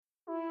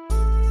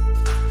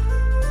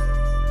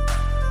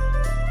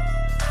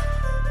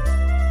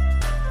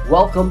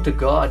Welcome to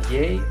God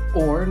Yay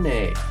or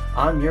Nay.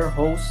 I'm your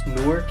host,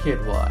 Noor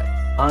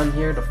Kidwai. I'm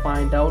here to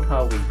find out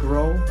how we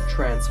grow,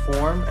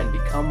 transform, and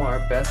become our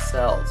best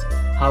selves,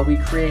 how we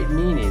create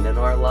meaning in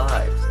our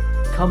lives.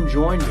 Come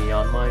join me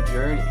on my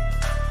journey.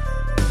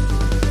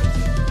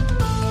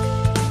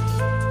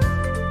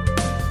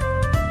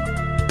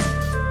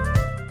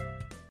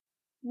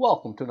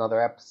 Welcome to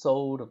another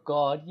episode of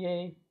God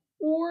Yay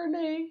or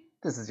Nay.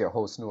 This is your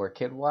host, Noor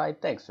Kidwai.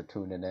 Thanks for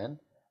tuning in.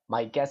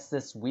 My guest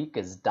this week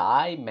is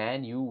Dai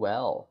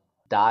Manuel.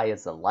 Dai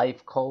is a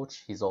life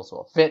coach. He's also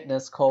a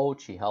fitness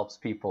coach. He helps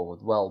people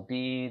with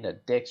well-being,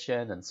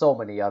 addiction, and so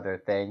many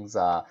other things.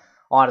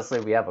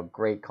 Honestly, we have a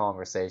great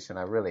conversation.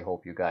 I really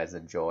hope you guys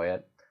enjoy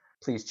it.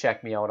 Please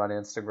check me out on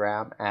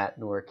Instagram at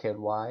Noor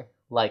Kidwai.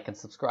 Like and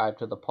subscribe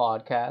to the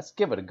podcast.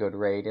 Give it a good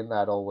rating.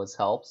 That always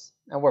helps.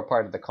 And we're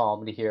part of the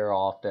Comedy Here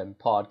Often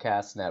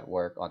podcast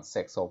network on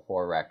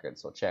 604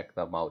 Records, so check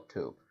them out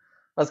too.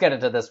 Let's get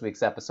into this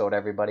week's episode,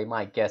 everybody.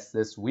 My guest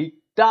this week,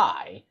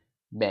 Dai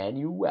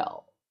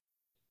Manuel.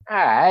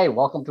 Hi,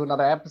 welcome to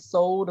another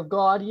episode of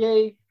God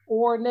Yay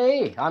or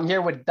Nay. I'm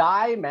here with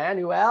Dai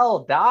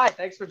Manuel. Dai,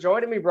 thanks for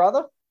joining me,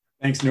 brother.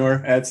 Thanks,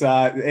 Noor. It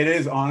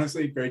is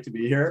honestly great to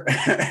be here.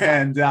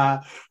 And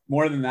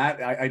more than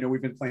that, I know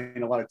we've been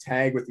playing a lot of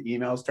tag with the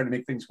emails, trying to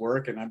make things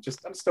work. And I'm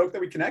stoked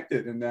that we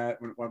connected and that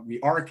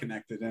we are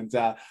connected. And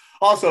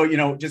also,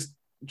 just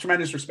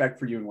tremendous respect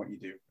for you and what you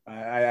do.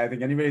 I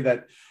think anybody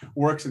that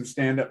works in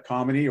stand-up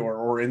comedy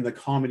or in the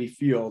comedy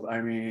field,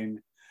 I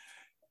mean,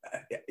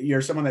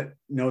 you're someone that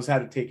knows how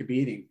to take a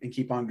beating and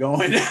keep on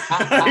going.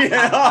 And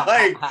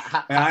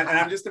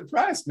I'm just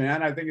impressed,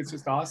 man. I think it's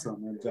just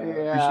awesome. And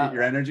appreciate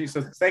your energy.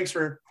 So thanks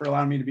for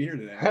allowing me to be here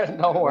today.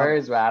 No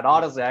worries, man.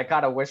 Honestly, I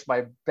kind of wish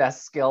my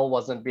best skill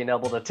wasn't being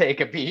able to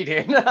take a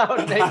beating. That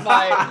would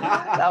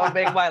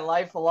make my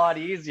life a lot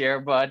easier.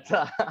 But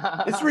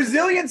it's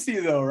resiliency,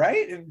 though,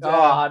 right? And,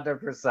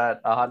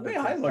 100%. 100%. The way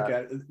I look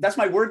at it, that's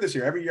my word this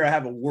year. Every year I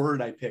have a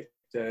word I pick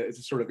to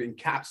sort of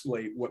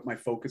encapsulate what my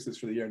focus is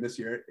for the year. And this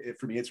year,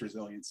 for me, it's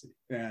resiliency.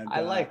 And I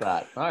like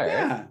that. All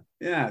right.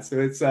 Yeah. So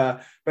it's,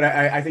 but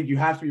I think you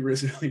have to be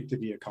resilient to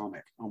be a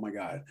comic. Oh my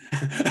God.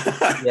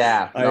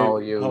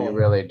 You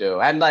really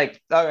do. And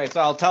like, all right,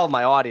 so I'll tell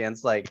my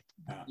audience, like,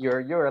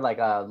 you're like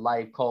a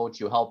life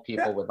coach. You help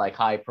people with like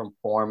high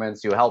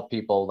performance. You help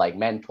people like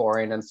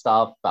mentoring and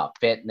stuff about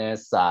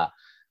fitness,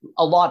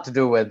 a lot to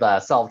do with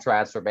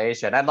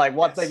self-transformation. And like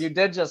one thing you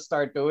did just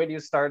start doing, you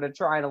started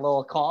trying a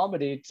little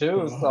comedy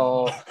too.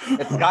 So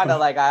it's kind of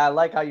like, I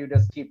like how you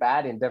just keep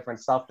adding different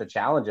stuff to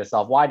challenge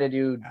yourself. Why did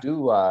you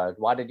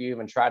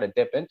even try to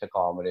dip into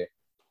comedy?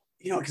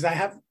 Because I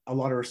have a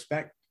lot of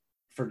respect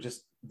for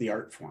just the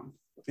art form.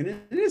 And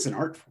it is an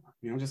art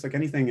form, just like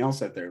anything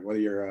else out there, whether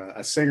you're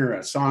a singer,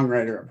 a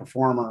songwriter, a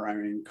performer. I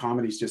mean,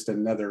 comedy is just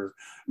another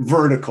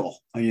vertical,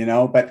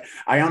 but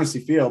I honestly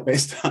feel,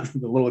 based on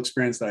the little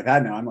experience that I've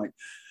had now, I'm like,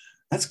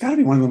 that's got to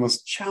be one of the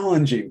most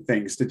challenging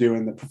things to do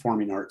in the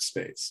performing arts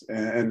space.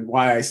 And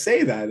why I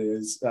say that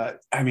is,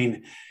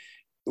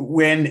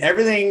 when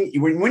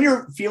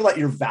you feel that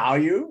your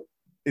value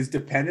is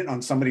dependent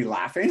on somebody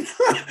laughing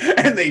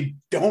and they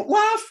don't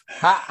laugh,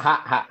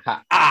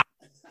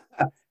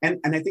 And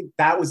I think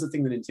that was the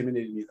thing that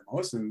intimidated me the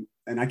most. And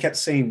I kept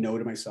saying no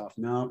to myself.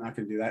 No, I'm not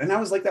going to do that. And I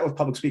was like that with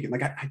public speaking.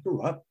 Like I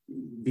grew up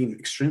being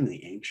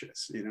extremely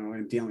anxious,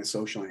 and dealing with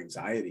social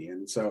anxiety.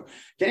 And so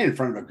getting in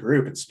front of a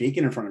group and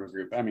speaking in front of a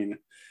group, I mean,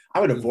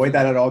 I would avoid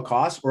that at all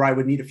costs, or I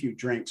would need a few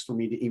drinks for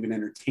me to even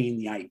entertain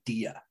the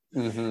idea.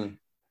 Mm-hmm.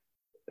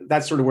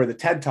 That's sort of where the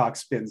TED Talk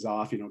spins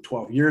off.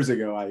 12 years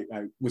ago, I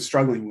was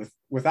struggling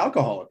with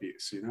alcohol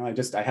abuse.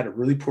 I had a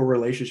really poor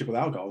relationship with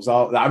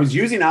alcohol. I was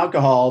using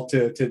alcohol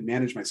to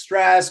manage my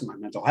stress, my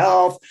mental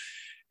health.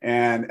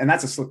 And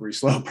that's a slippery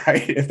slope,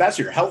 right? If that's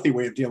your healthy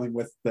way of dealing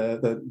with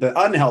the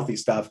unhealthy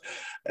stuff,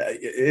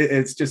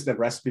 it's just a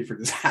recipe for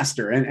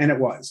disaster. And it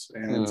was.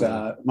 And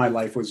my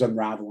life was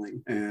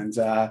unraveling. And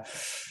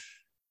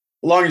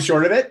long and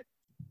short of it,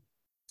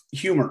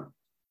 humor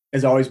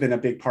has always been a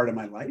big part of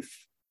my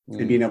life.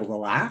 And being able to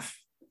laugh.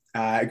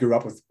 I grew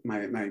up with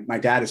my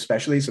dad,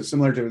 especially. So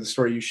similar to the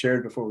story you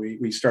shared before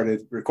we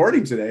started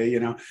recording today,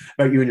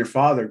 about you and your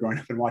father growing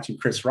up and watching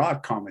Chris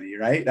Rock comedy,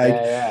 right?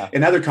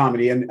 And other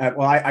comedy. And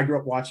I grew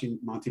up watching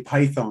Monty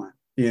Python,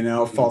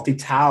 Fawlty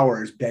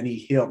Towers, Benny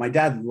Hill. My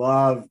dad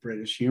loved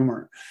British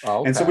humor.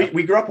 Okay. And so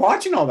we grew up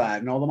watching all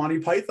that and all the Monty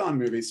Python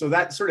movies. So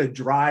that sort of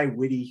dry,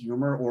 witty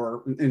humor,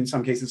 or in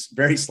some cases,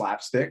 very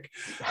slapstick.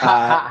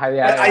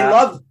 I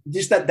love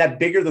just that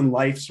bigger than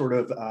life sort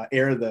of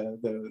air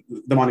the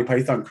Monty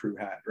Python crew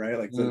had, right?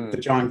 Like the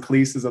John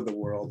Cleese's of the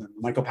world and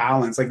Michael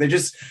Palins. Like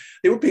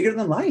they were bigger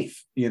than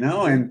life,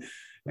 And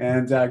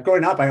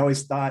growing up, I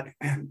always thought,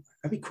 man,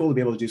 that'd be cool to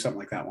be able to do something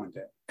like that one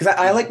day. Because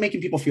I like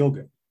making people feel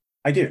good.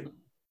 I do.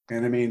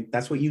 And I mean,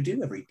 that's what you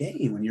do every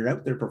day when you're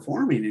out there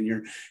performing and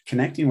you're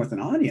connecting with an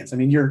audience. I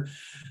mean,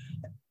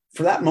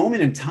 for that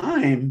moment in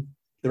time,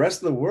 the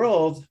rest of the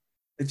world,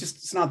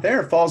 it's not there.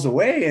 It falls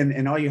away.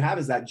 And all you have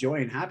is that joy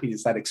and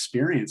happiness, that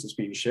experience that's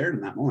being shared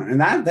in that moment. And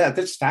that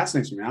just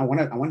fascinates me, man. I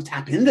want to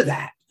tap into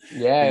that.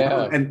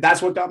 Yeah. And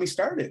that's what got me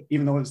started.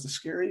 Even though it was the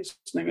scariest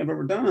thing I've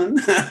ever done,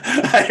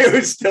 it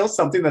was still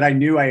something that I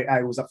knew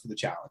I was up for the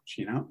challenge.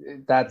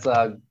 That's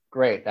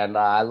great. And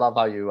I love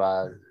how you,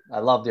 I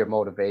love your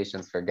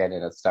motivations for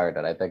getting it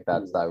started. I think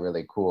that's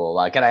really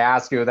cool. Can I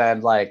ask you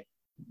then, like,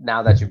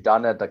 now that you've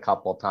done it a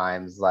couple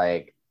times,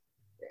 like,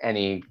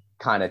 any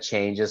kind of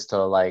changes to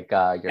like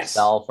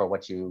yourself, or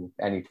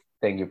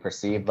anything you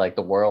perceive like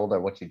the world or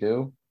what you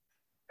do?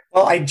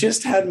 Well, I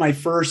just had my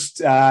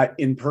first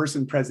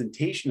in-person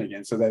presentation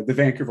again. So the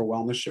Vancouver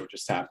Wellness Show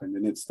just happened,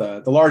 and it's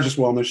the largest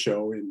wellness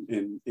show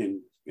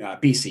in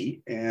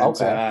BC, and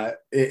Okay.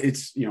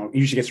 it's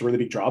usually gets a really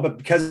big draw. But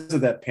because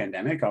of that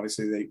pandemic,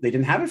 obviously they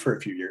didn't have it for a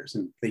few years,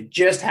 and they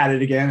just had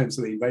it again, and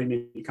so they invited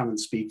me to come and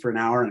speak for an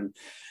hour. And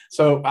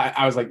so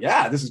I was like,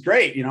 yeah, this is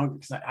great,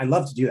 because I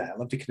love to do that. I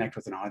love to connect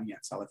with an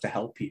audience. I love to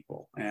help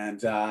people, and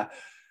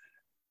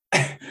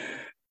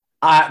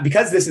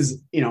because this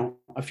is,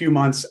 a few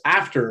months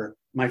after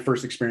my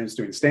first experience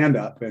doing stand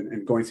up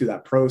and going through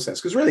that process,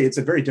 because really it's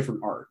a very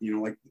different art,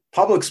 like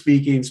public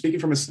speaking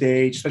from a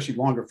stage, especially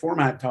longer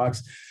format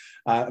talks.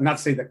 Not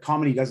to say that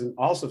comedy doesn't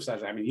also,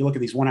 I mean, you look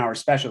at these 1 hour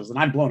specials and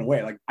I'm blown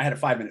away. Like I had a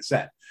 5-minute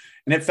set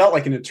and it felt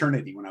like an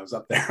eternity when I was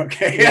up there.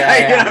 Okay.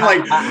 Yeah. I'm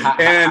like,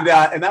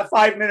 and that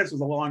 5 minutes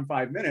was a long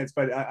 5 minutes,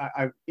 but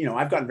I've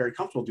gotten very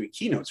comfortable doing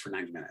keynotes for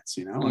 90 minutes,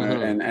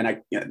 Mm-hmm. and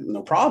I,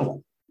 no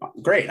problem.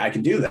 Great. I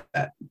can do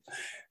that.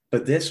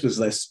 But this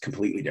was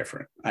completely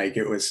different. Like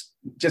it was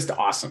just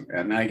awesome.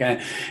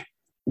 And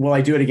will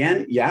I do it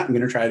again? Yeah, I'm going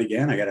to try it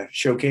again. I got a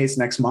showcase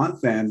next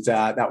month, and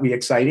that'll be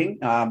exciting.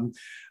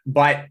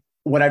 But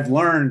what I've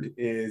learned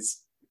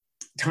is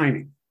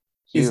timing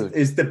Huge.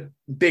 is the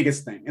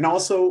biggest thing. And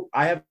also,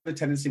 I have a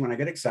tendency when I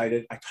get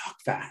excited, I talk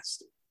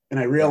fast. And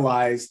I Yeah.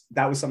 realized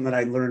that was something that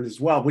I learned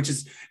as well, which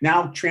is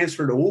now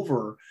transferred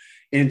over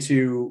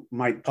into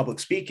my public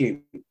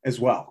speaking as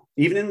well,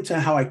 even into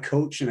how I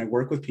coach and I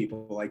work with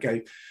people. Like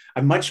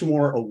I'm much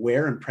more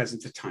aware and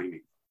present to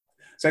timing.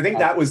 So I think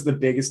that was the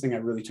biggest thing I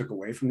really took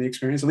away from the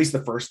experience, at least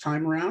the first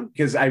time around,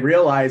 because I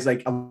realized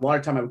like a lot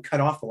of time I would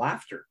cut off the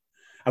laughter.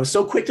 I was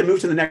so quick to move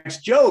to the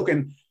next joke,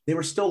 and they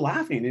were still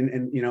laughing.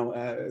 And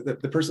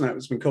the person that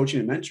has been coaching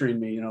and mentoring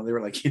me, they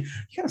were like, you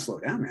got to slow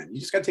down, man. You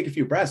just got to take a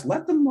few breaths,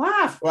 let them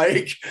laugh.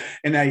 Like,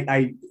 and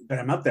but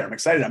I'm up there, I'm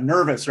excited, I'm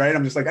nervous, right?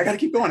 I'm just like, I got to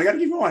keep going.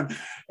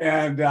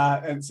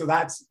 And so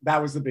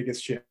that was the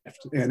biggest shift.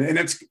 And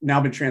it's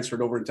now been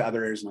transferred over into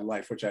other areas of my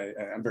life, which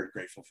I'm very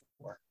grateful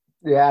for.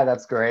 Yeah,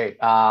 that's great.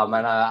 And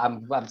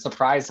I'm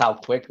surprised how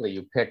quickly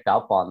you picked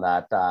up on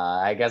that.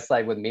 I guess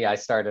like with me, I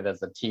started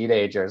as a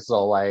teenager,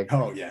 so like,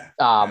 Oh yeah.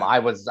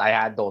 I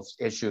had those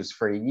issues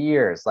for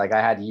years. Like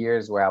I had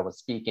years where I was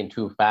speaking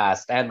too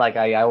fast, and like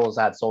I always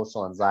had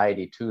social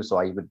anxiety too. So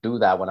I would do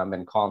that when I'm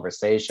in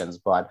conversations.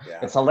 But Yeah.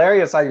 it's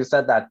hilarious how you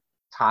said that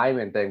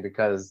timing thing,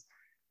 because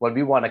when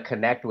we want to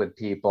connect with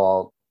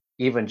people,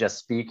 even just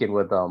speaking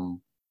with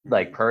them,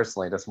 like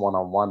personally, just one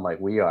on one,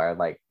 like we are,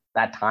 like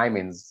that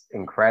timing's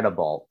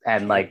incredible.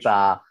 And like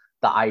the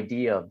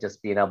idea of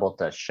just being able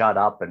to shut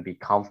up and be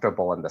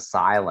comfortable in the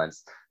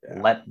silence,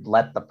 let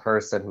the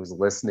person who's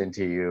listening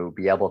to you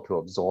be able to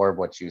absorb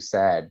what you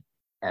said,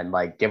 and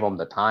like give them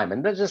the time,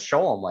 and then just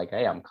show them like,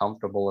 hey, I'm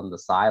comfortable in the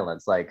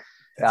silence. Like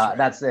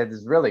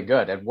it's really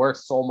good. It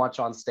works so much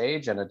on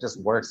stage, and it just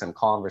works in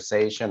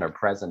conversation or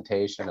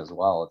presentation as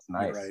well. It's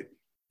nice. You're right.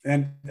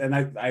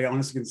 And I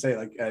honestly can say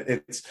like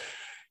it's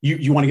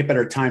you want to get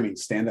better at timing.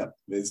 Stand up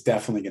is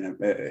definitely going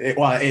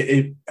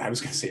to, I was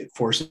going to say it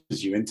forces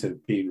you into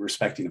being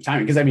respecting of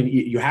timing. Because I mean,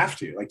 you have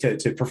to like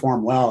to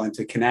perform well and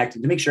to connect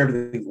and to make sure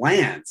everything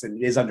lands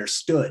and is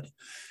understood.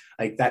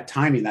 Like that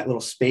timing, that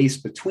little space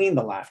between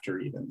the laughter,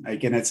 even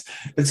like, and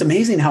it's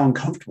amazing how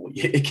uncomfortable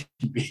it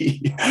can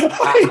be. You're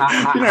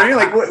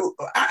like,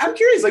 I'm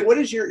curious, like, what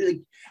is your,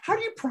 like, how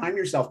do you prime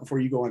yourself before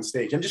you go on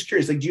stage? I'm just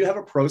curious, like, do you have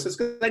a process?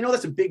 Because I know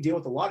that's a big deal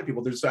with a lot of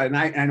people. And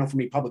I know for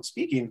me, public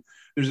speaking,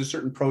 there's a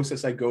certain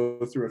process I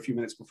go through a few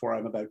minutes before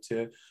I'm about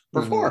to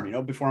perform,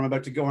 before I'm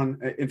about to go on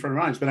in front of an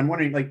audience. But I'm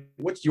wondering, like,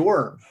 what's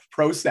your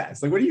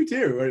process? Like, what do you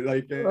do? Or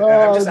like,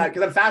 I'm just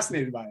because I'm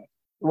fascinated by it.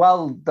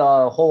 Well,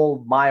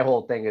 my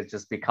whole thing is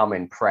just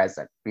becoming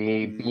present,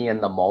 be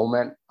in the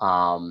moment.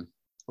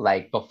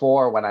 Like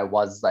before, when I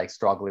was like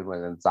struggling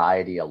with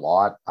anxiety a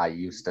lot, I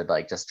used to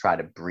like just try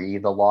to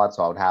breathe a lot.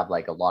 So I would have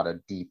like a lot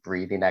of deep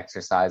breathing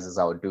exercises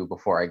I would do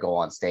before I go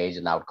on stage,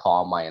 and that would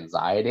calm my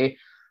anxiety.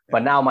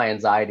 But now my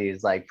anxiety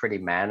is like pretty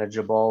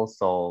manageable.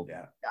 So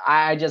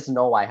I just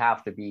know I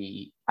have to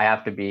be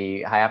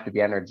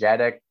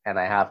energetic, and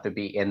I have to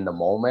be in the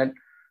moment.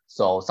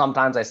 So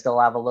sometimes I still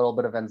have a little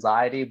bit of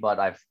anxiety, but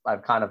I've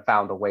kind of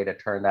found a way to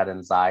turn that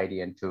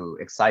anxiety into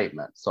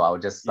excitement. So I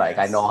would just like,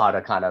 I know how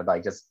to kind of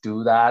like just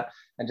do that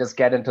and just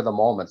get into the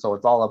moment. So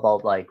it's all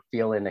about like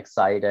feeling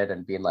excited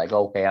and being like,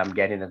 okay, I'm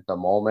getting into the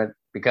moment.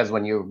 Because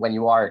when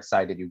you are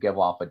excited, you give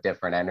off a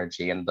different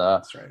energy, and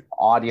the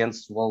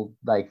audience will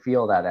like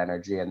feel that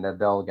energy, and then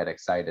they'll get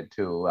excited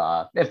too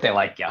if they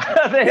like you.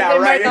 They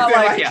might not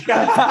like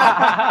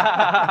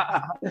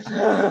you.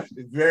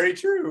 Very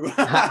true.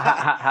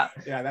 Yeah,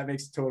 that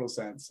makes total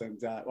sense. And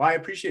well, I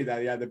appreciate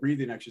that. Yeah, the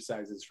breathing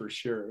exercises for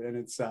sure. And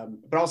it's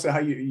but also how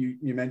you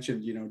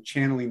mentioned,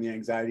 channeling the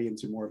anxiety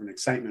into more of an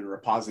excitement or a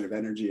positive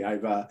energy.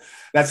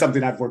 That's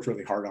something I've worked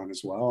really hard on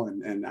as well.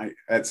 And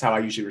that's how I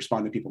usually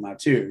respond to people now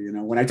too.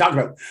 When I talk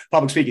about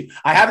public speaking,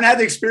 I haven't had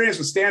the experience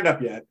with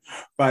stand-up yet,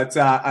 but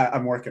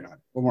I'm working on it.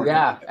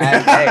 Yeah,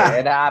 and, hey,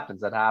 it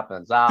happens. It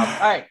happens. All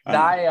right,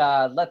 Di,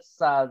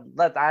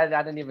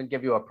 I didn't even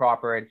give you a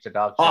proper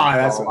introduction. Oh,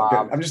 that's good.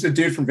 I'm just a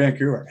dude from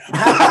Vancouver.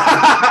 All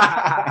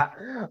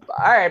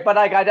right, but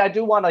I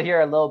do want to hear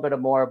a little bit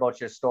more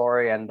about your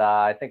story, and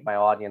I think my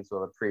audience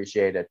will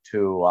appreciate it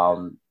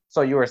too.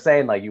 So you were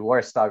saying like you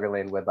were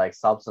struggling with like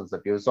substance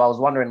abuse. So I was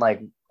wondering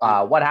like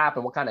what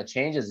happened, what kind of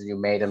changes you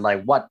made, and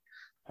like what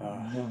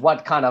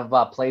kind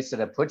of place did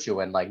it put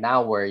you in? Like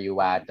now, where are you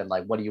at, and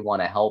like what do you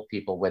want to help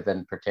people with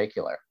in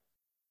particular?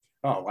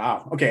 Oh,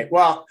 wow. Okay.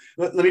 Well,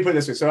 let me put it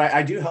this way. So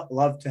I do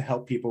love to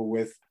help people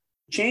with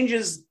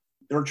changes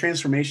or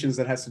transformations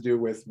that has to do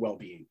with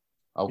well-being.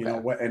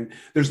 Okay. And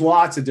there's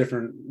lots of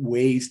different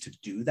ways to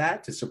do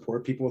that, to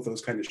support people with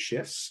those kind of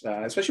shifts,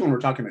 especially when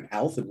we're talking about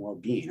health and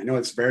well-being. I know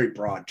it's very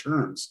broad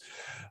terms,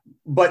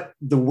 but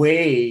the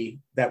way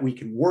that we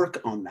can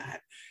work on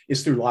that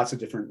is through lots of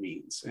different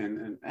means.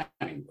 And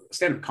I mean,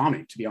 stand-up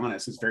comedy, to be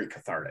honest, is very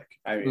cathartic.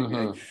 I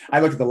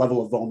look at the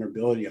level of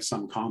vulnerability of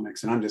some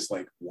comics and I'm just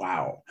like,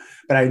 wow.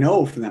 But I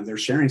know for them, they're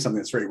sharing something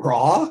that's very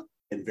raw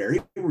and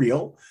very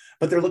real,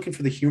 but they're looking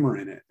for the humor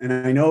in it. And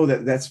I know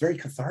that that's very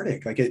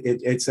cathartic. Like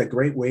it's a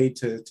great way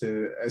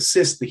to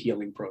assist the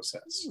healing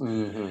process.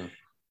 Mm-hmm.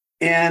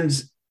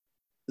 And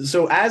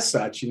so as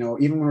such, even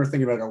when we're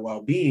thinking about our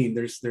well-being,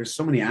 there's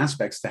so many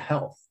aspects to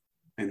health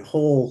and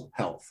whole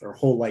health or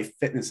whole life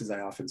fitness, as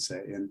I often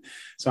say. And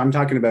so I'm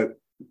talking about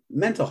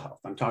mental health.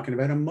 I'm talking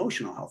about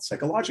emotional health,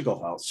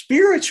 psychological health,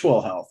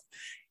 spiritual health,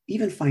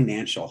 even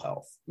financial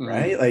health,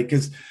 right? Like,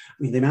 because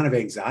the amount of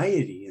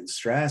anxiety and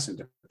stress and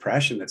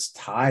depression that's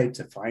tied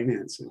to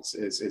finances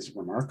is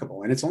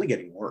remarkable, and it's only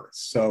getting worse.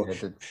 So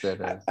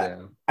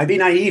I'd be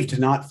naive to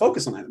not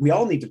focus on that. We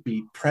all need to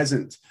be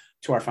present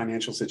to our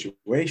financial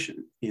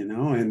situation,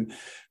 and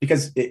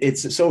because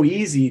it's so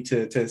easy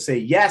to say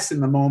yes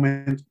in the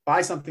moment,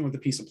 buy something with a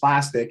piece of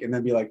plastic, and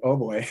then be like, oh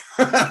boy,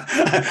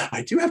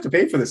 I do have to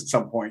pay for this at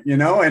some point,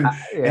 and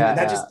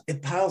that just,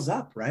 it piles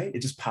up, right? It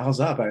just piles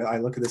up. I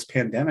look at this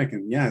pandemic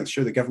and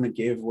sure, the government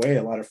gave away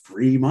a lot of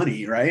free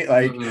money, right?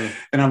 Like,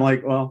 and I'm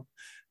like, well,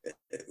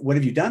 what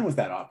have you done with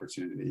that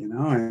opportunity?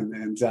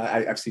 And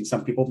I've seen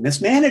some people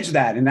mismanage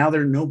that, and now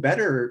they're in a no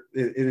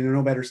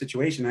better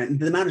situation. And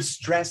the amount of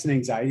stress and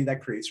anxiety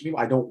that creates for people,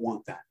 I don't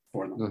want that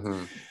for them.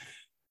 Mm-hmm.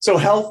 So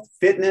health,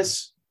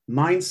 fitness,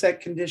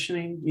 mindset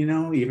conditioning,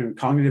 even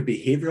cognitive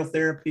behavioral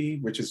therapy,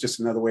 which is just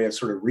another way of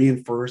sort of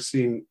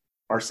reinforcing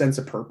our sense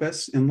of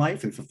purpose in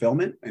life and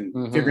fulfillment,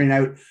 and figuring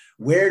out,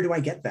 where do I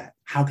get that?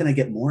 How can I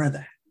get more of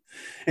that?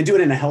 And do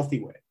it in a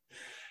healthy way.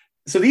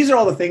 So these are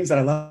all the things that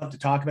I love to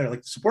talk about, I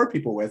like to support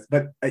people with,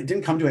 but I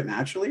didn't come to it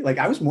naturally. Like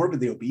I was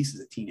morbidly obese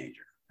as a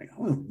teenager. Like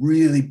I was a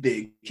really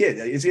big kid.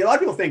 You see, a lot of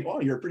people think, oh,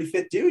 you're a pretty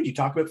fit dude. You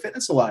talk about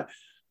fitness a lot.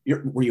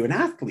 Were you an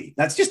athlete?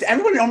 That's just,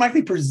 everyone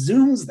automatically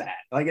presumes that.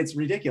 Like it's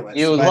ridiculous.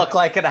 You look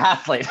like an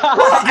athlete.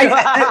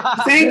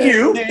 Thank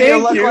you. Thank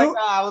you. Like,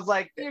 I was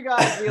like, you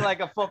gotta be like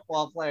a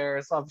football player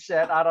or some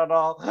shit. I don't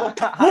know.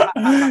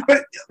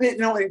 But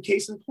in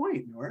case in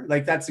point,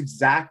 like that's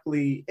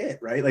exactly it,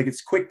 right? Like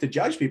it's quick to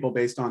judge people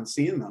based on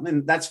seeing them,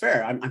 and that's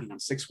fair. I'm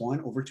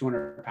 6'1", over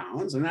 200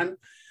 pounds, and I'm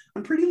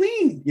pretty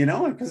lean,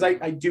 because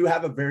I do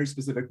have a very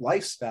specific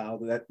lifestyle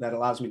that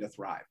allows me to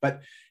thrive. But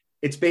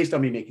it's based on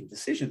me making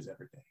decisions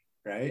every day,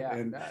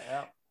 right?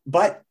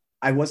 But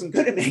I wasn't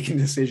good at making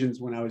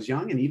decisions when I was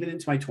young, and even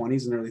into my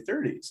 20s and early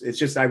 30s. It's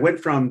just I went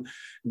from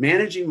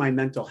managing my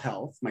mental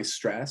health, my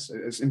stress,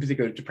 in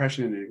particular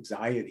depression and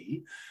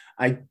anxiety.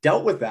 I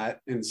dealt with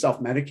that and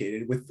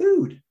self-medicated with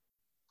food,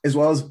 as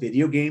well as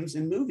video games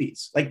and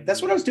movies. Like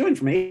that's what I was doing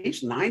from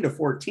age 9 to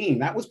 14.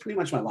 That was pretty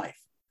much my life.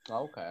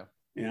 Okay.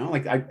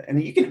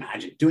 And you can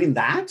imagine doing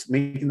that,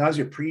 making those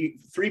your three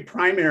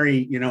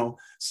primary,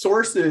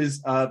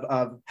 sources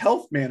of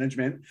health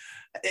management.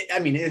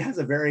 It has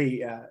a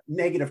very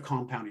negative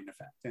compounding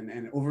effect.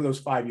 And over those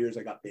 5 years,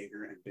 I got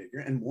bigger and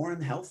bigger and more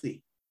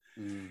unhealthy.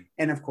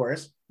 And of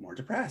course, more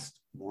depressed,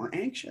 more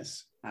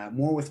anxious,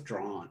 more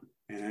withdrawn.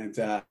 And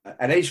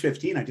at age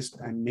 15,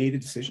 I made a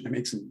decision to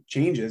make some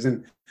changes.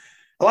 And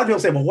a lot of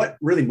people say, well, what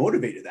really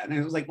motivated that? And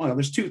I was like, well,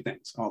 there's two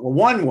things. Well,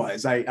 one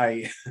was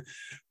I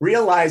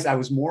realized I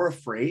was more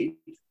afraid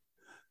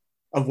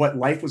of what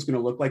life was going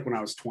to look like when I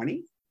was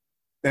 20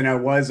 than I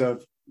was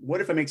of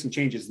what if I make some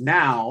changes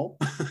now,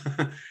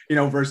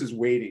 versus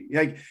waiting.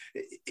 Like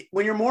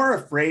when you're more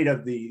afraid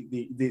of the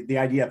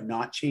idea of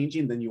not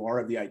changing than you are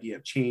of the idea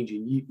of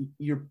changing,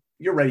 you're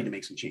ready to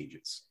make some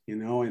changes,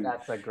 and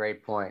that's a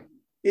great point.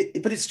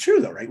 But it's true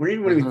though, right?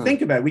 When we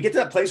think about it, we get to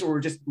that place where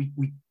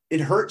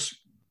it hurts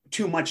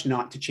too much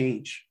not to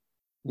change.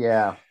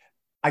 Yeah.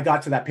 I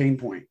got to that pain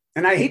point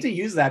And I hate to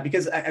use that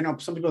because I know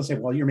some people say,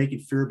 well, you're making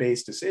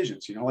fear-based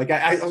decisions, like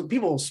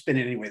people spin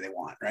it any way they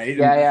want. Right.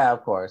 Yeah. And Yeah.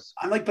 Of course.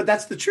 I'm like, but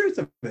that's the truth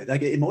of it.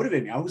 Like it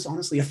motivated me. I was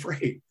honestly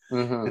afraid.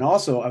 Mm-hmm. And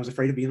also I was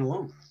afraid of being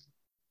alone.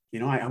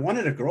 I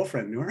wanted a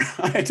girlfriend, Noor.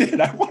 I did.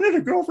 I wanted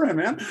a girlfriend,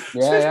 man.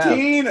 Yeah,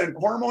 15 and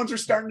hormones are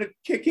starting to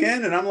kick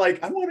in. And I'm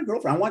like, I want a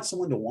girlfriend. I want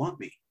someone to want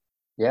me.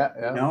 Yeah.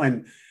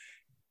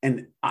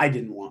 And I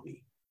didn't want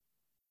me.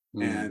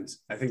 Mm. And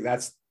I think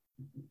that's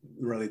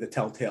really the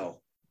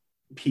telltale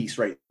piece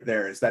right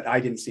there, is that I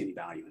didn't see any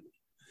value in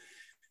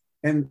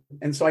me.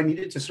 And so I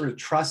needed to sort of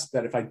trust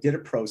that if I did a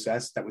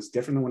process that was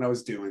different than what I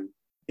was doing,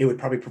 it would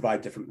probably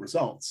provide different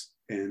results.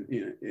 And,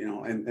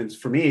 and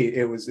for me,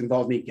 it was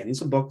involved me getting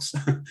some books.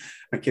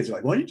 My kids are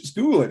like, why don't you just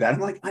Google it, Dad? I'm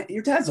like,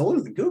 your dad's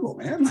older than Google,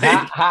 man. Like,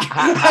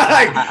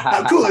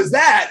 how cool is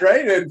that?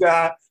 Right. And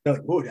they're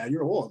like, whoa, Dad,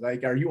 you're old.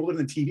 Like, are you older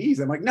than TVs?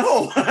 I'm like,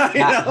 no,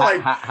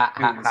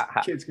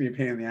 kids can be a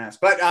pain in the ass.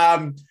 But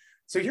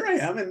so here I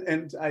am.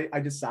 And I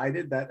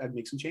decided that I'd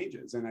make some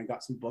changes, and I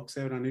got some books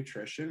out on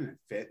nutrition and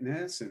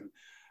fitness. And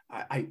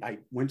I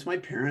went to my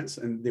parents,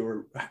 and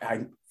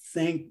I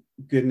thank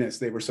goodness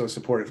they were so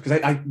supportive,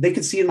 because they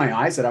could see in my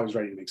eyes that I was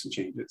ready to make some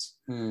changes.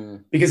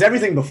 Because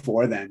everything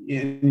before then,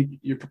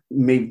 you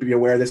may be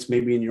aware of this,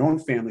 maybe in your own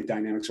family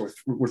dynamics or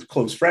with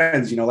close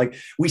friends, like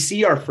we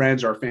see our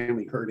friends, our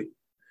family hurting,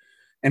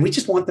 and we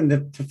just want them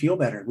to feel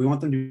better. We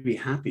want them to be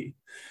happy.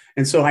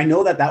 And so I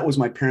know that was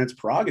my parents'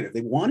 prerogative.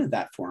 They wanted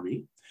that for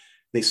me.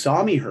 They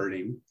saw me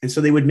hurting. And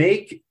so they would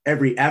make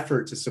every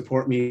effort to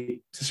support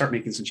me to start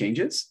making some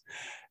changes.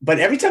 But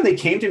every time they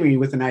came to me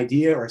with an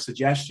idea or a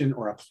suggestion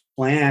or a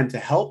plan to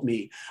help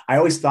me, I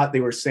always thought they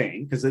were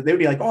saying, because they would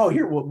be like, oh,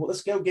 here, well,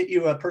 let's go get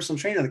you a personal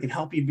trainer that can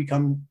help you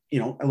become, a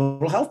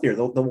little healthier.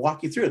 They'll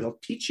walk you through it. They'll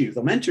teach you.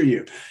 They'll mentor you.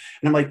 And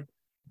I'm like,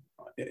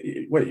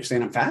 what, you're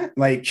saying I'm fat?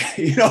 Like,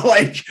 you don't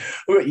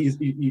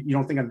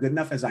think I'm good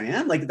enough as I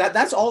am? Like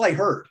that's all I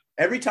heard.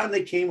 Every time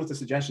they came with a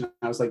suggestion,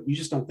 I was like, you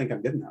just don't think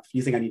I'm good enough.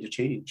 You think I need to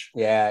change.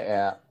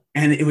 Yeah.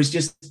 And it was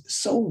just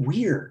so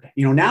weird.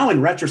 Now in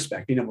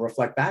retrospect,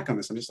 reflect back on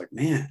this, I'm just like,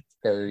 man,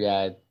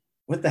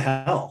 what the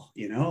hell,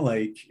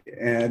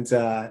 and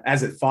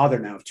as a father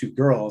now of 2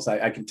 girls,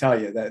 I can tell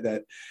you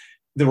that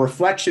the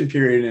reflection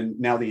period and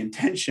now the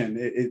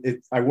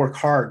intention, I work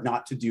hard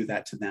not to do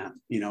that to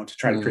them, to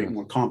try to create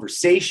more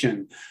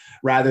conversation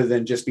rather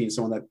than just being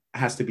someone that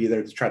has to be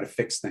there to try to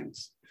fix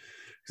things.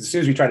 Because as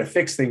soon as we try to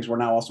fix things, we're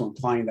now also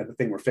implying that the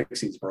thing we're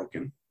fixing is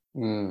broken.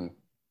 And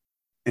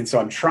so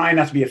I'm trying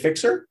not to be a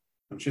fixer.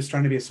 I'm just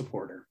trying to be a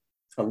supporter,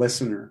 a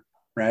listener,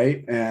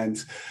 right? And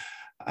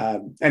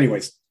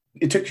anyways,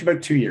 it took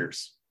about 2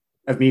 years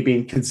of me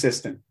being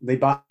consistent. They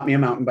bought me a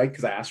mountain bike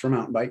because I asked for a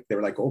mountain bike. They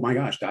were like, "Oh my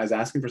gosh, guy's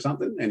asking for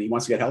something and he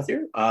wants to get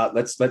healthier.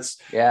 Let's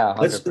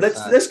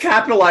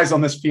capitalize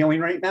on this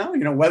feeling right now.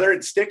 Whether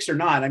it sticks or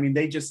not. I mean,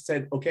 they just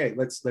said, okay,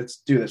 let's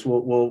do this.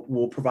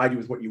 We'll provide you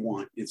with what you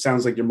want. It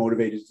sounds like you're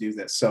motivated to do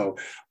this. So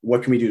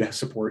what can we do to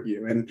support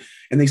you?" And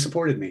they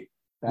supported me.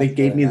 They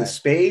gave me the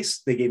space.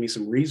 They gave me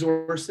some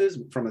resources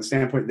from a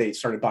standpoint. They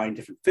started buying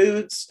different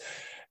foods.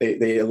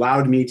 They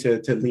allowed me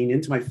to lean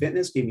into my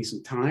fitness, gave me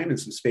some time and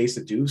some space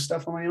to do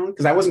stuff on my own,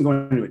 because I wasn't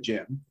going to a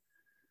gym.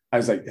 I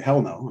was like,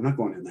 hell no, I'm not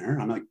going in there.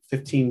 I'm like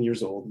 15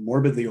 years old,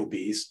 morbidly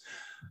obese.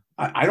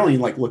 I don't even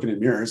like looking in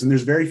mirrors. And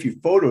there's very few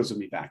photos of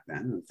me back then.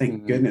 And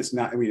thank goodness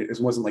not. I mean, it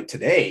wasn't like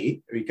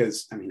today,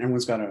 because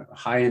everyone's got a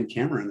high-end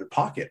camera in their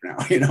pocket now,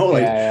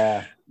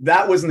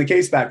 That wasn't the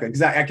case back then.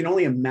 Because I can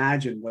only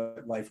imagine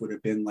what life would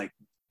have been like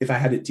if I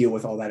had to deal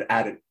with all that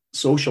added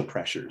social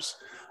pressures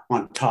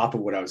on top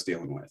of what I was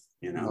dealing with,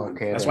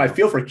 Okay, that's why I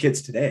feel for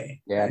kids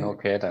today. Yeah, right? No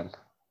kidding.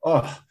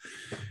 Oh,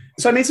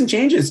 so I made some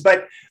changes,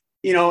 but,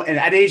 and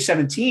at age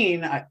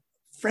 17,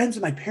 friends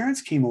of my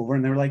parents came over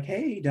and they were like,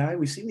 "Hey, Di,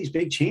 we've seen these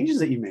big changes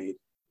that you made.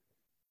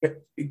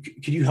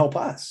 Could you help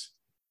us?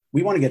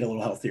 We want to get a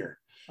little healthier."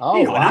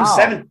 Oh, wow. And I'm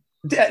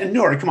 7.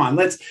 Nora, come on.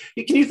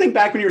 Can you think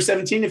back when you were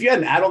 17? If you had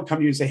an adult come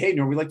to you and say, "Hey,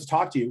 Nora, we'd like to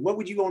talk to you," what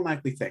would you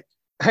automatically think?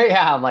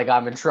 Yeah, I'm like,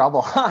 I'm in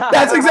trouble.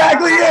 That's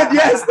exactly it.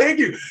 Yes, thank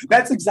you.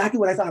 That's exactly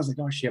what I thought. I was like,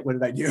 oh shit, what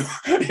did I do?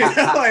 And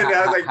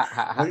I was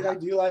like, what did I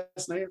do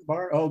last night at the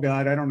bar? Oh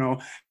God, I don't know.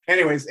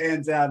 Anyways,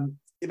 and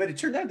but it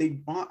turned out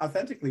they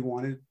authentically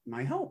wanted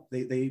my help.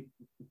 They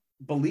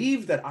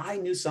believed that I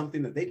knew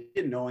something that they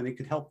didn't know, and it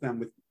could help them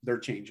with their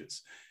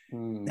changes.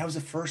 That was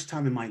the first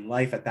time in my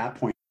life at that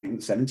point,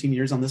 in 17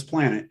 years on this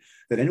planet,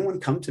 that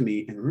anyone come to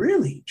me and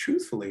really,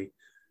 truthfully,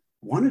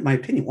 wanted my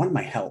opinion, wanted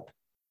my help.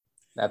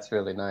 That's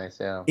really nice.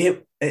 Yeah.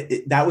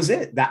 That was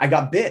it. That I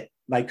got bit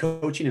by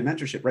coaching and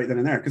mentorship right then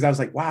and there, because I was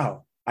like,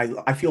 wow,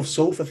 I feel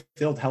so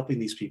fulfilled helping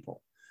these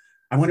people.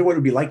 I wonder what it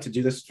would be like to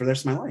do this for the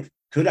rest of my life.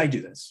 Could I do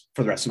this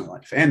for the rest of my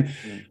life? And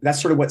that's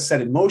sort of what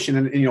set in motion.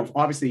 And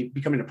obviously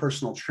becoming a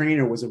personal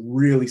trainer was a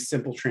really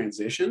simple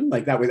transition.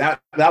 Like that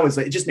was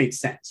it just made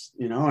sense,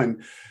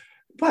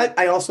 But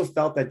I also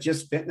felt that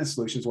just fitness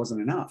solutions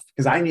wasn't enough,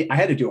 because I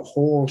had to do a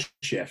whole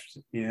shift.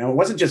 It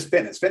wasn't just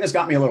fitness. Fitness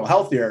got me a little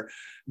healthier,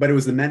 but it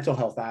was the mental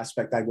health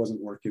aspect I wasn't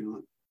working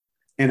on.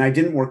 And I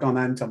didn't work on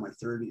that until my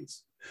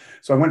 30s.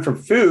 So I went from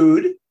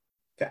food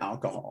to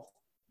alcohol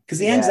because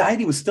the Yeah.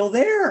 anxiety was still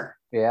there,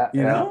 Yeah.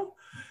 you Yeah. know?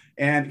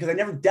 And because I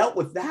never dealt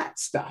with that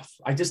stuff,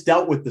 I just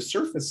dealt with the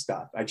surface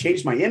stuff. I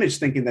changed my image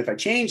thinking that if I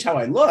change how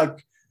I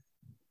look,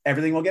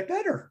 everything will get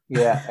better.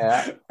 Yeah.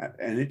 Yeah.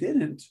 And it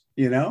didn't,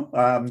 you know.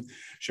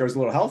 Sure, I was a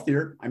little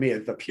healthier. I may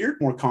have appeared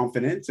more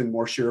confident and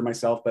more sure of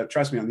myself, but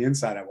trust me, on the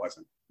inside, I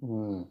wasn't.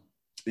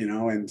 You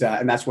know, and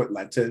that's what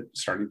led to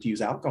starting to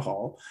use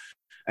alcohol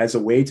as a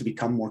way to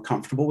become more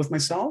comfortable with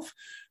myself,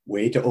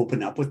 way to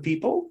open up with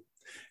people.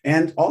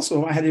 And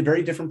also, I had a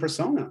very different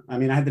persona. I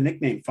mean, I had the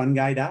nickname Fun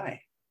Guy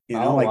Die. You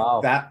know,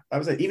 Wow. that. I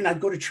was even I'd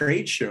go to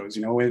trade shows.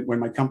 You know, when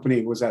my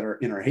company was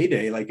in our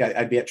heyday, like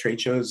I'd be at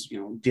trade shows, you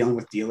know, dealing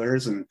with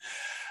dealers and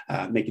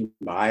making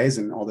buys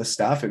and all this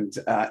stuff. And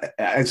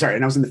I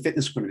was in the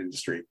fitness equipment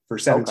industry for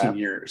 17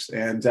 years.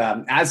 And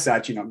as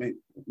such, you know, made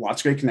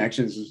lots of great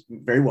connections, was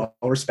very well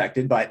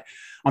respected. But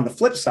on the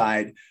flip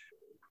side,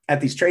 at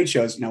these trade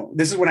shows, you know,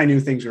 this is when I knew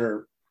things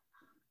were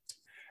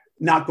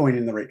not going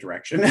in the right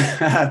direction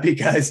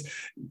because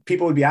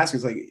people would be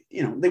asking, like,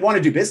 you know, they want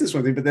to do business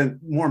with me, but then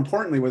more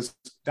importantly was,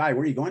 Di,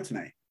 where are you going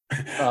tonight?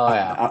 Oh,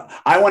 yeah.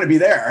 I want to be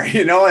there,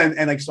 you know,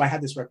 and like, so I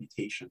had this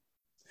reputation.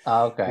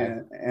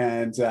 Okay.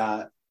 And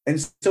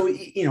so,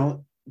 you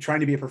know, trying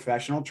to be a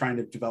professional, trying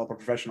to develop a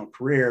professional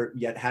career,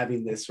 yet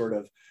having this sort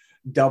of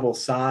double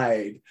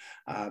side,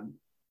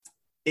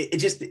 it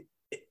just,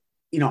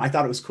 you know, I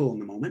thought it was cool in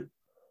the moment.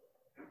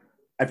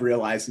 I've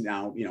realized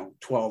now, you know,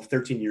 12,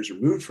 13 years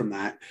removed from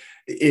that,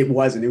 it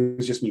wasn't. It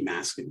was just me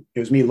masking. It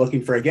was me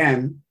looking for,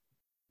 again,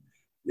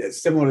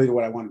 similarly to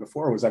what I wanted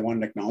before, was I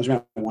wanted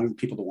acknowledgement. I wanted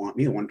people to want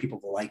me. I wanted people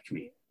to like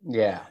me.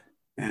 Yeah.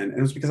 And it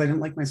was because I didn't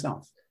like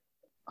myself.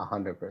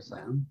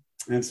 100%.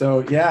 And so,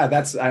 yeah,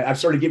 I've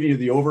sort of given you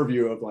the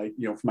overview of, like,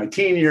 you know, from my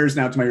teen years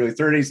now to my early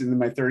 30s. And in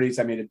my 30s,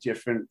 I made a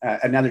different,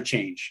 another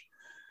change.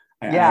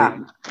 Yeah.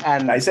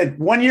 And I said,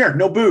 1 year,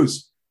 no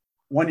booze,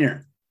 1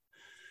 year.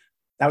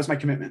 That was my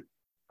commitment.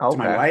 To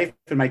my wife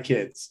and my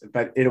kids,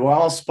 but it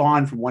all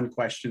spawned from one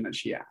question that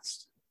she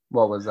asked.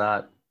 What was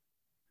that?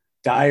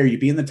 Di, are you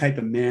being the type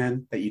of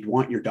man that you'd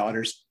want your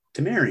daughters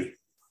to marry?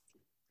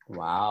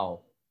 Wow.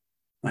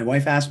 My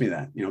wife asked me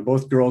that. You know,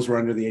 both girls were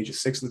under the age of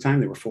 6 at the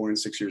time. They were 4 and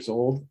 6 years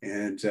old.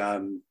 And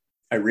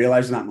I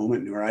realized in that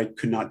moment where I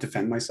could not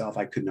defend myself.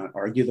 I could not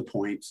argue the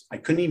point. I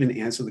couldn't even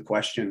answer the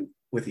question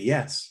with a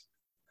yes.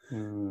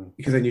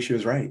 Because I knew she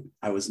was right.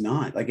 I was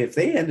not. Like, if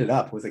they ended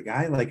up with a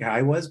guy like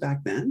I was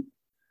back then,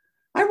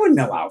 I wouldn't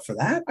allow for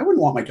that. I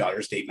wouldn't want my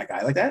daughters dating a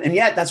guy like that. And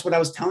yet that's what I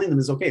was telling them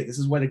is, okay, this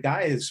is what a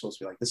guy is supposed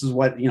to be like. This is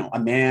what, you know, a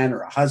man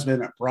or a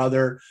husband, a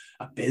brother,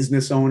 a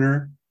business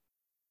owner,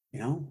 you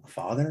know, a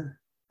father.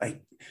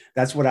 Like,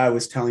 that's what I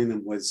was telling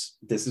them was,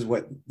 this is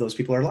what those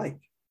people are like.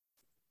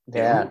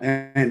 Yeah. You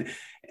know?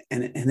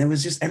 And it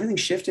was just, everything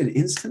shifted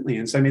instantly.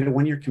 And so I made a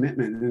 1 year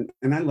commitment,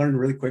 and I learned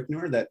really quick,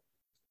 Noor, that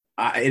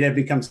it had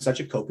become such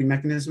a coping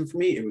mechanism for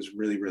me. It was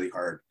really, really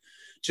hard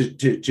to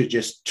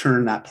just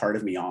turn that part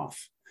of me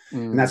off.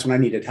 And that's when I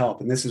needed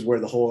help. And this is where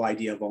the whole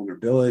idea of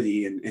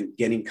vulnerability and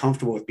getting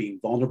comfortable with being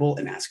vulnerable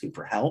and asking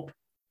for help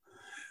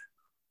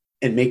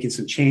and making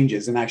some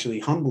changes and actually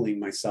humbling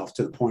myself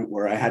to the point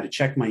where I had to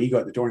check my ego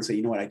at the door and say,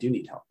 you know what, I do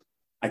need help.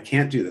 I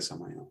can't do this on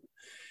my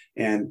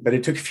own. But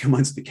it took a few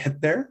months to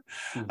get there.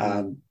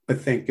 But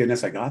thank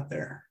goodness I got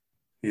there,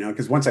 you know,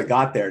 because once I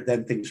got there,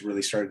 then things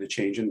really started to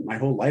change. And my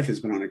whole life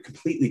has been on a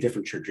completely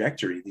different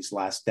trajectory these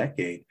last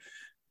decade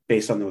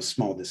based on those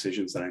small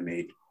decisions that I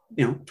made,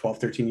 you know, 12,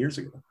 13 years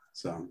ago.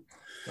 So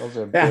those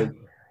are big.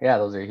 Yeah,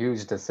 those are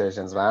huge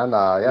decisions, man.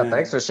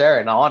 Thanks for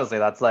sharing. Now, honestly,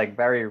 that's like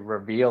very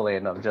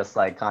revealing of just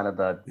like kind of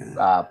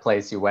the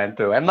place you went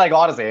through. And like,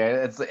 honestly,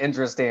 it's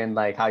interesting,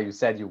 like how you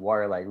said you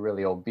were like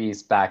really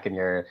obese back in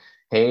your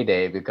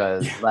heyday,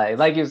 because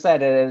like you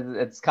said,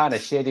 it's kind of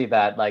shitty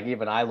that like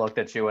even I looked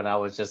at you and I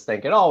was just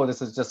thinking, oh,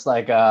 this is just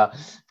like a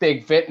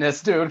big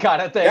fitness dude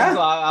kind of thing. So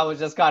I was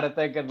just kind of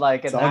thinking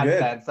like in that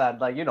sense that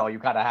like, you know, you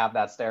kind of have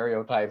that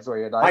stereotypes where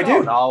you're like,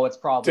 no, it's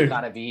probably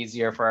kind of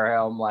easier for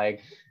him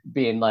like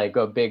being like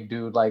a big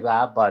dude like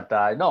that. But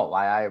no,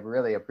 I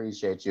really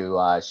appreciate you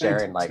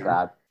sharing like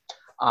that.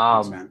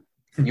 Thanks,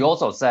 you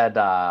also said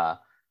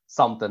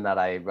something that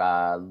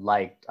I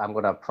liked. I'm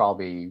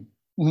probably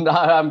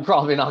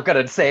not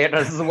going to say it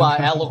as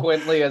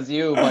eloquently as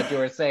you, but you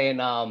were saying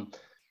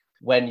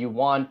when you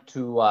want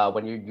to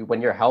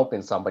when you're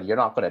helping somebody, you're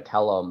not going to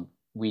tell them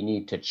we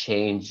need to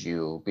change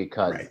you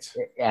because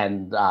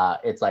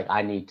it's like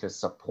I need to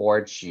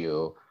support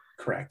you.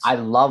 Correct. I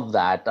love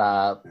that.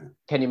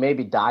 Can you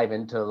maybe dive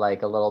into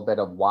like a little bit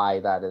of why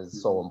that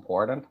is so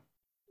important?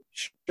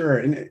 Sure.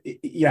 And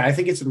I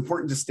think it's an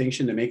important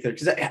distinction to make there,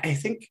 because I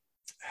think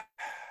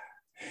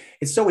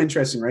it's so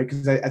interesting, right?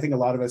 Because I think a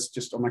lot of us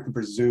just, I'm not going to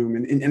presume,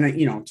 and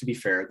you know, to be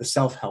fair, the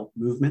self-help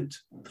movement,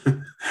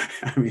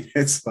 I mean,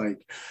 it's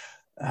like,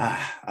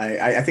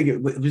 I think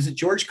it was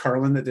George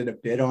Carlin that did a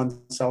bit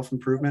on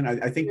self-improvement.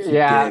 I think he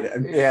did.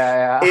 And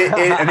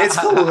it's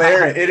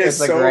hilarious. It is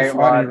so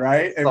funny,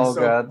 right? So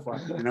good.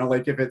 Funny. You know,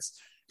 like if it's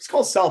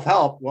called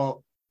self-help,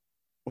 well,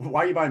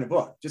 why are you buying a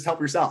book? Just help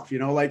yourself,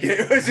 like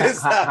it was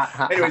just,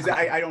 anyways,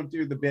 I don't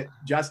do the bit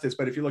justice,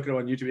 but if you look at it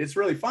on YouTube, it's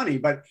really funny,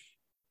 but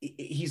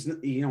he's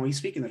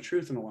speaking the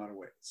truth in a lot of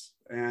ways.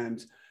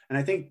 And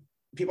I think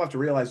people have to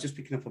realize just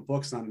picking up a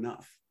book's not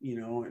enough,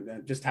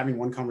 and just having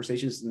one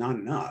conversation is not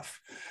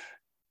enough.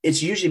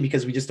 It's usually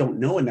because we just don't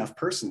know enough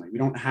personally. We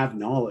don't have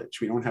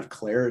knowledge. We don't have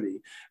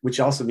clarity,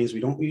 which also means we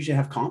don't usually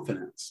have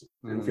confidence.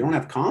 And if we don't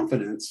have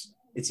confidence,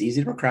 it's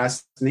easy to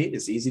procrastinate.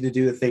 It's easy to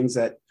do the things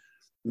that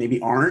maybe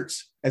aren't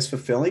as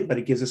fulfilling, but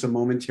it gives us a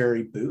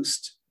momentary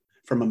boost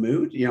from a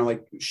mood,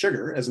 like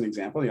sugar as an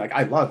example. Like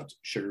I loved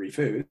sugary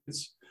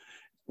foods.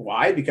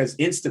 Why? Because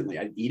instantly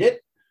I'd eat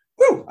it.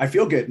 Woo, I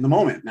feel good in the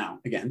moment. Now,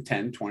 again,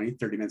 10, 20,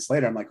 30 minutes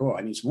later, I'm like, oh,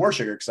 I need some more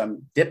sugar because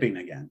I'm dipping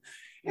again.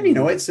 And,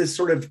 it's this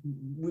sort of,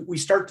 we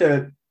start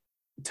to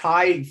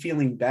tie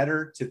feeling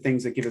better to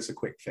things that give us a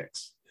quick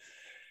fix.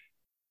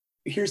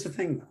 Here's the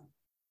thing, though.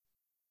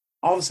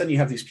 All of a sudden you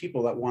have these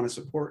people that want to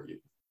support you.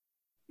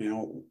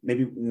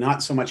 Maybe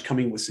not so much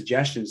coming with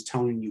suggestions,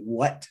 telling you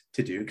what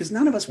to do, because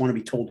none of us want to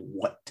be told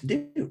what to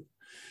do.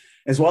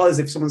 As well as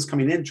if someone's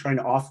coming in trying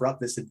to offer up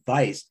this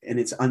advice and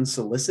it's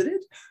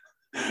unsolicited,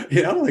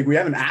 like we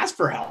haven't asked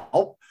for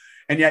help,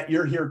 and yet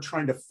you're here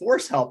trying to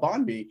force help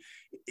on me.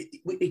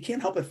 It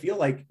can't help but feel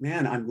like,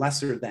 man, I'm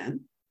lesser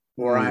than,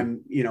 or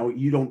I'm,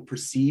 you don't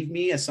perceive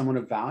me as someone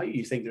of value.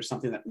 You think there's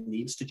something that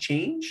needs to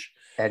change.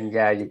 And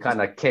you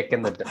kind of kick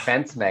in the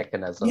defense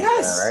mechanism.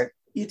 Yes. There, right?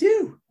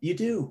 You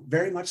do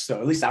very much so.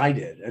 At least I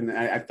did. And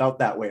I felt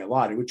that way a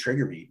lot. It would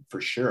trigger me for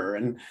sure.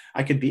 And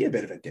I could be a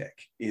bit of a dick,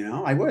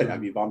 I would.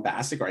 I'd be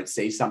bombastic, or I'd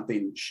say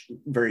something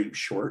very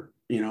short,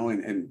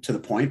 and to the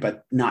point,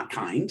 but not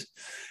kind,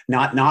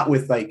 not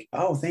with like,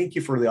 oh, thank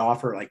you for the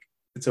offer. Like,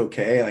 it's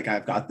okay. Like,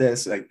 I've got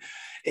this, like,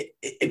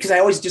 because I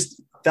always just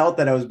felt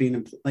that it was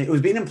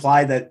being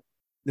implied that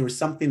there was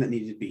something that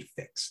needed to be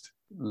fixed.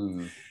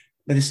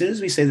 But as soon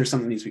as we say there's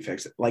something that needs to be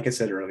fixed, like I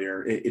said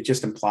earlier, it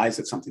just implies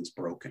that something's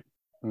broken.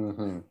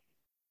 And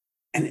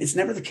it's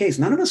never the case.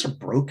 None of us are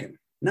broken.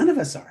 None of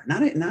us are.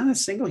 Not a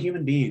single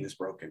human being is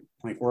broken.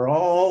 Like, we're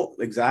all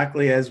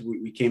exactly as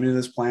we came into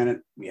this planet.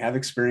 We have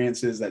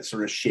experiences that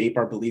sort of shape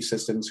our belief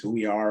systems, who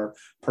we are,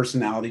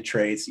 personality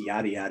traits,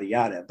 yada, yada,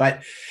 yada.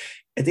 But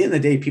at the end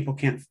of the day, people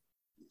can't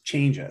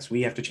change us.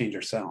 We have to change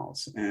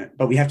ourselves.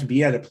 But we have to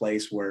be at a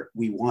place where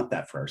we want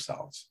that for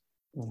ourselves.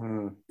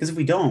 Because if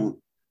we don't,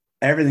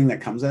 everything that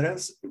comes at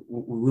us,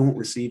 we won't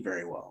receive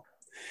very well.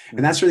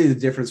 And that's really the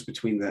difference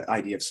between the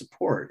idea of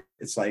support.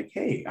 It's like,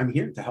 hey, I'm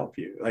here to help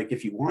you. Like,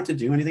 if you want to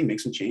do anything,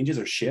 make some changes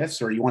or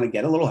shifts, or you want to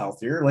get a little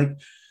healthier, like,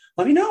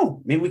 let me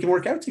know. Maybe we can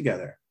work out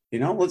together.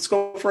 Let's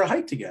go for a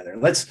hike together.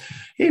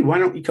 Hey, why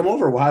don't you come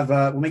over?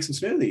 We'll make some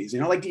smoothies.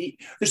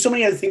 There's so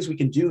many other things we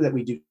can do that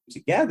we do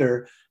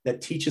together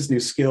that teaches new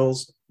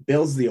skills,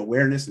 builds the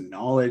awareness and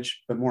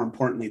knowledge, but more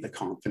importantly, the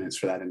confidence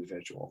for that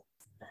individual.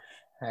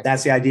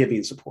 That's the idea of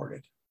being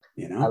supported.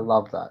 I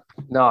love that.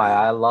 No,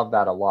 I love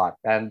that a lot.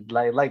 And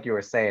like you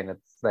were saying,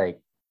 it's like,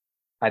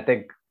 I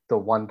think the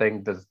one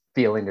thing, the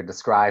feeling you're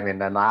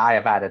describing, and I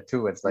have had it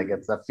too, it's like,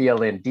 it's a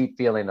deep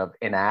feeling of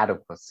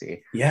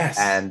inadequacy. Yes.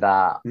 And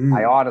I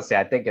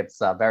think it's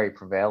very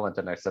prevalent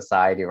in our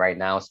society right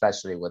now,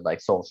 especially with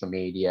like social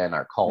media and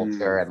our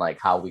culture and like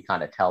how we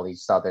kind of tell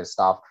each other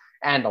stuff,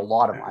 and a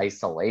lot of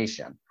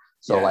isolation.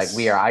 So like,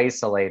 we are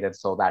isolated.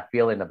 So that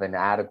feeling of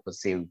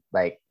inadequacy,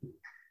 like,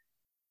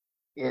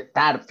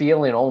 that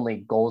feeling only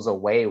goes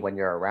away when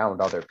you're around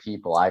other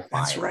people, I find.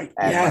 That's right.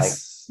 And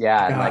yes.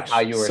 And like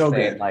how you were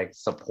saying, like,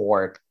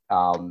 support,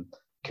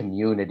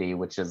 community,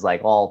 which is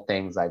like all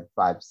things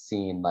I've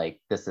seen,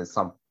 like, this is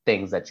some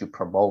things that you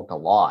promote a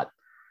lot.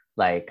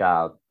 Like,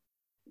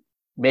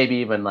 maybe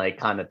even like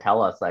kind of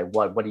tell us, like,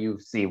 what do you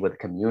see with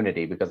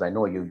community? Because I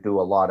know you do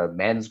a lot of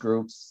men's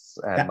groups,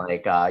 and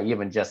like,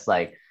 even just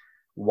like,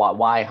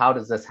 why, how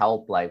does this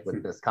help, like,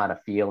 with this kind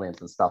of feelings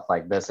and stuff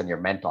like this and your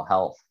mental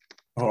health?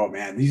 Oh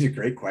man, these are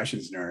great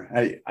questions, Nur.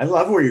 I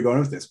love where you're going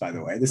with this, by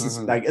the way. This is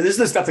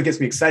the stuff that gets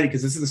me excited,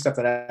 because this is the stuff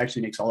that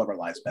actually makes all of our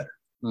lives better.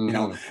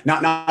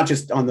 Not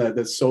just on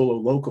the solo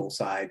local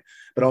side,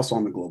 but also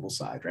on the global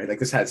side, right? Like,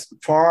 this has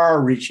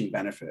far-reaching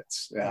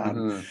benefits.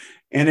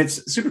 And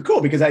it's super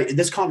cool because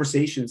this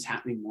conversation is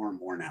happening more and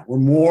more now. We're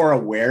more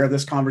aware of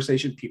this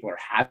conversation. People are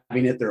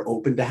having it. They're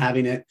open to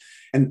having it.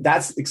 And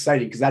that's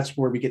exciting, because that's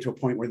where we get to a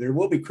point where there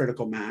will be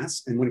critical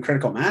mass. And when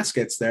critical mass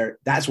gets there,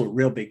 that's where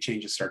real big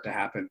changes start to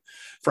happen,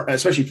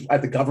 especially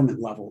at the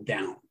government level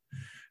down.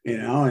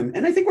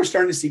 And I think we're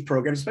starting to see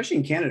programs, especially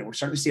in Canada, we're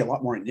starting to see a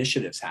lot more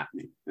initiatives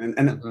happening.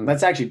 And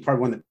that's actually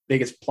probably one of the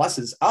biggest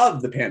pluses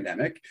of the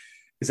pandemic,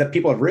 is that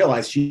people have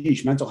realized,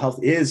 geez, mental health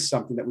is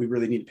something that we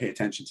really need to pay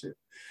attention to.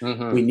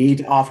 We need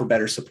to offer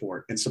better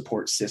support and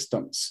support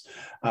systems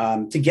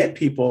to get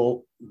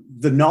people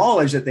the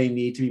knowledge that they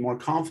need to be more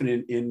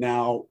confident in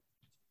now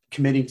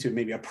committing to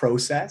maybe a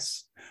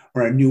process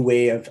or a new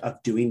way of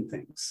doing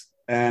things,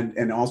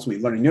 and also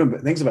learning new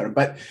things about it.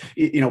 But,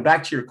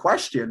 back to your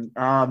question,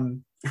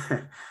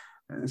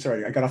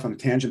 sorry, I got off on a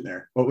tangent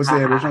there. What was the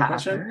original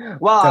question?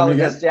 Well,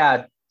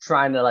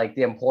 trying to like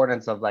the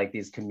importance of like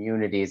these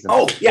communities and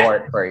Oh,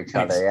 support yeah. for each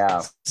Thanks. other.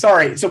 Yeah.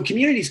 Sorry. So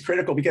community is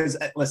critical because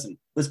listen,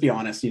 let's be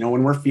honest,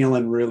 when we're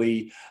feeling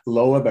really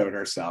low about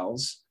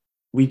ourselves,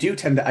 we do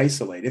tend to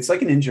isolate. It's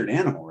like an injured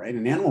animal, right?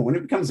 An animal, when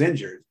it becomes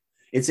injured,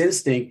 its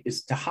instinct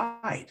is to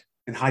hide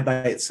and hide by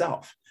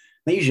itself.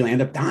 They usually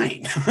end up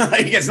dying.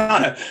 Like, it's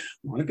not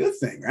a good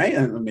thing, right?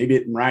 And maybe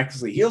it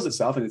miraculously heals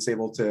itself and it's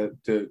able to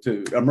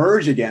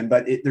emerge again.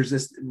 But there's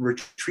this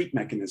retreat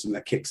mechanism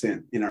that kicks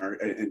in our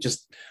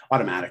just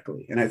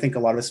automatically. And I think a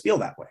lot of us feel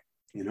that way.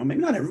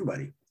 Maybe not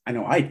everybody. I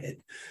know I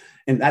did.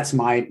 And that's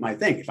my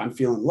thing. If I'm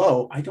feeling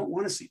low, I don't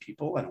want to see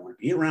people. I don't want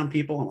to be around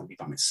people. I want to be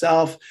by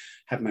myself,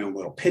 have my own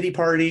little pity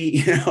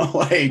party,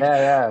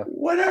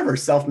 whatever,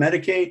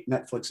 self-medicate,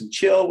 Netflix and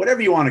chill,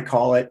 whatever you want to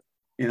call it.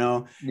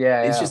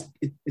 It's just,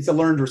 it's a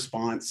learned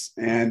response.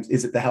 And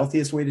is it the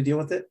healthiest way to deal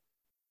with it?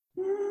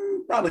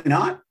 Probably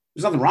not.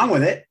 There's nothing wrong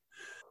with it.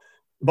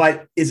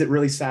 But is it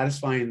really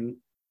satisfying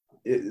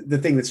the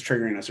thing that's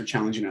triggering us or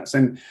challenging us?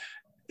 And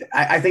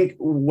I think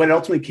what it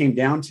ultimately came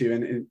down to,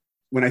 and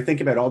when I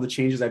think about all the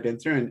changes I've been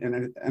through,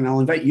 and I'll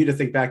invite you to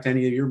think back to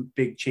any of your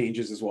big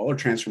changes as well, or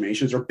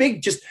transformations, or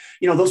big, just,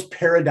 those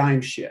paradigm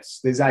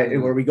shifts,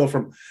 where we go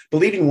from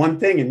believing one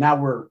thing and now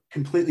we're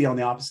completely on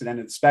the opposite end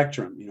of the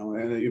spectrum,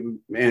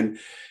 and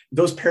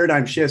those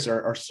paradigm shifts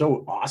are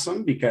so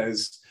awesome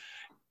because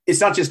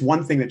it's not just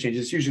one thing that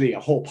changes. It's usually a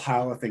whole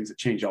pile of things that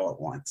change all at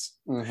once.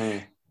 Mm-hmm.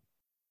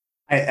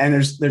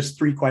 And there's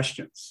 3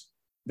 questions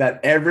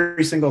that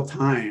every single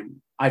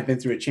time I've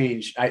been through a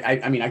change.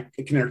 I mean, I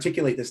can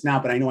articulate this now,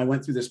 but I know I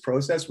went through this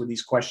process where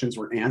these questions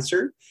were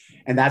answered.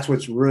 And that's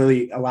what's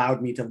really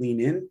allowed me to lean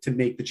in to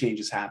make the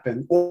changes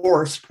happen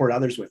or support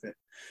others with it.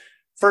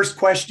 First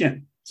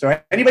question.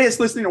 So anybody that's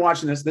listening or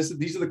watching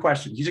these are the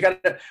questions. You just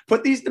got to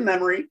put these to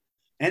memory.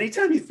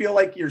 Anytime you feel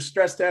like you're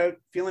stressed out,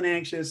 feeling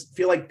anxious,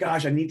 feel like,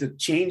 gosh, I need to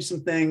change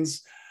some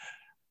things.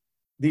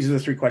 These are the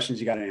 3 questions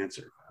you got to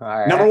answer. All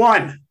right. Number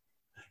 1,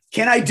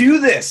 can I do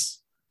this?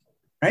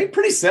 Right?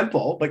 Pretty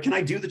simple, but can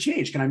I do the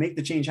change? Can I make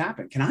the change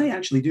happen? Can I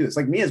actually do this?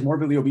 Like me as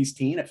morbidly obese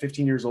teen at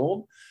 15 years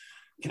old,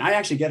 can I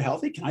actually get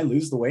healthy? Can I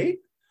lose the weight?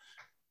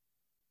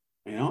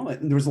 There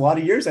was a lot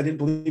of years I didn't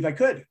believe I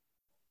could,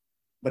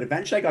 but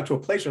eventually I got to a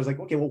place where I was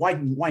like, okay, well, why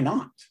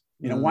not?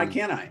 Why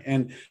can't I?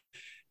 And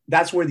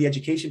that's where the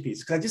education piece,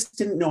 because I just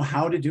didn't know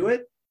how to do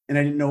it. And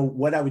I didn't know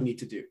what I would need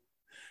to do.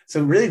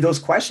 So really those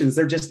questions,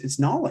 it's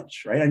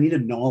knowledge, right? I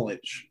needed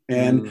knowledge.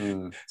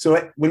 And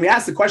so when we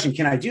ask the question,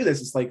 can I do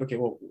this? It's like, okay,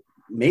 well,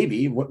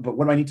 maybe, but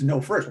what do I need to know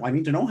first? Well, I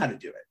need to know how to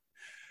do it.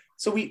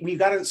 So we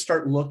got to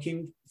start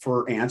looking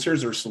for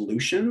answers or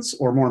solutions,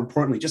 or more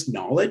importantly, just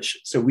knowledge,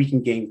 so we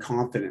can gain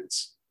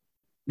confidence.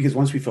 Because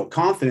once we feel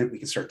confident, we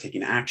can start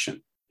taking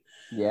action.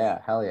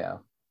 Yeah, hell yeah.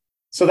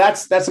 So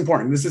that's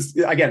important. This is,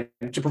 again,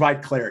 to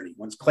provide clarity.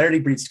 Once clarity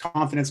breeds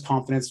confidence,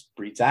 confidence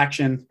breeds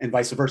action, and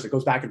vice versa. It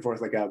goes back and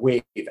forth like a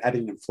wave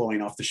ebbing and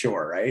flowing off the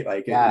shore, right?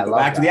 Like go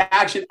back to the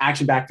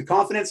action back to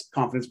confidence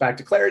back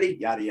to clarity,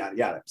 yada, yada,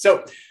 yada.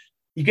 So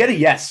you get a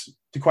yes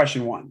to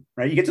question 1,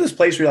 right? You get to this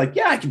place where you're like,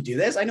 yeah, I can do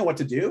this. I know what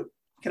to do.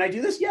 Can I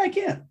do this? Yeah, I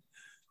can.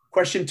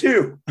 Question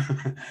 2,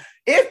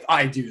 if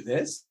I do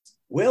this,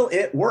 will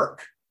it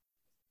work?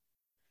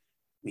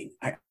 I mean,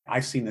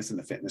 I've seen this in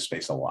the fitness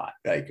space a lot,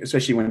 like,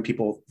 especially when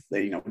people,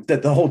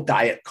 the whole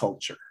diet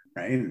culture,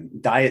 right?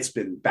 And diet's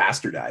been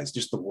bastardized,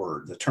 just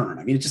the term.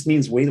 I mean, it just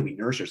means the way that we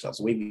nourish ourselves,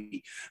 the way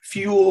we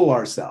fuel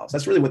ourselves.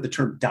 That's really what the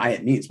term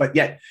diet means. But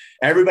yet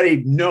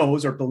everybody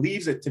knows or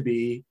believes it to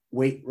be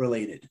weight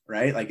related,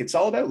 right? Like it's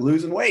all about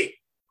losing weight,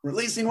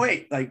 releasing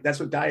weight. Like that's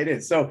what diet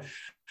is. So,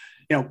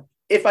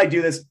 if I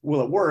do this,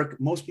 will it work?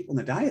 Most people in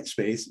the diet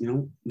space,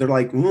 they're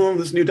like,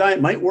 this new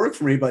diet might work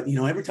for me. But,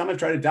 every time I've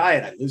tried a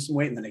diet, I lose some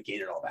weight and then I gain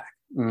it all back.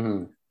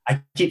 Mm-hmm.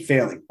 I keep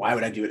failing. Why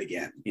would I do it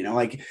again?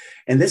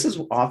 And this is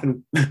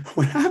often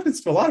what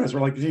happens to a lot of us.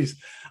 We're like,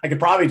 geez, I could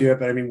probably do it,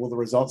 but I mean, will the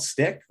results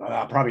stick?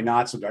 Probably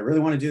not. So do I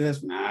really want to do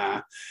this?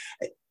 Nah.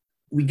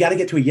 We got to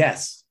get to a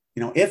yes.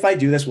 If I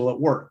do this, will it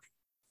work?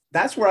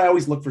 That's where I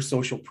always look for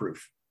social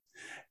proof.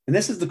 And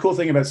this is the cool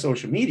thing about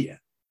social media.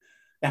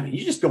 I mean,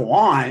 you just go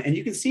on and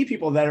you can see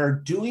people that are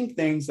doing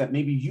things that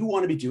maybe you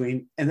want to be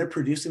doing, and they're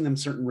producing them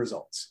certain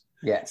results.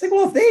 Yeah. It's like,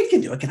 well, if they can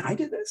do it, can I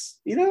do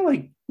this?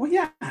 Well,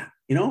 yeah.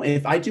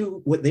 If I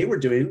do what they were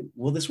doing,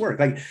 will this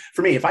work? Like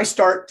for me, if I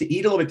start to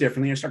eat a little bit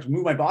differently, I start to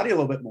move my body a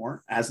little bit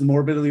more as the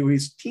morbidly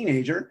obese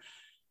teenager,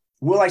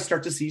 will I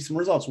start to see some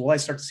results? Will I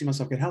start to see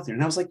myself get healthier?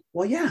 And I was like,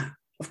 well, yeah,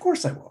 of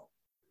course I will.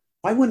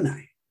 Why wouldn't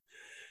I?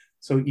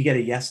 So you get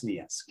a yes and a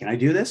yes. Can I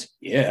do this?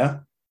 Yeah.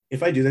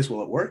 If I do this,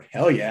 will it work?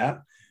 Hell yeah.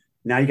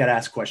 Now you got to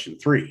ask question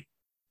 3.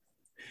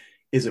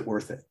 Is it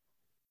worth it?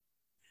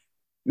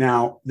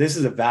 Now, this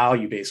is a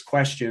value-based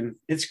question.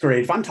 It's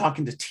great. If I'm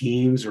talking to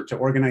teams or to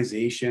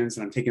organizations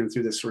and I'm taking them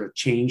through this sort of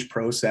change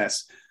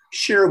process,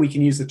 sure, we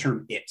can use the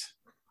term it.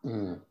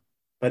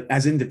 But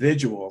as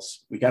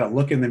individuals, we got to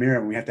look in the mirror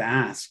and we have to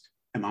ask,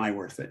 am I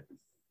worth it?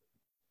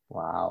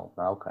 Wow.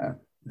 Okay.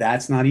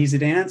 That's not easy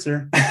to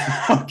answer.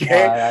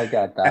 Okay. I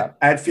got that.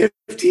 At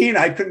 15,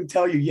 I couldn't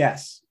tell you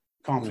yes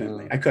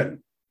confidently. I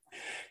couldn't.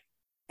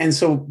 And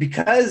so,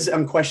 because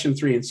on question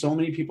 3, and so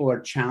many people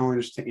are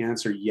challenged to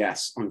answer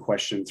yes on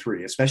question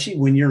 3, especially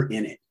when you're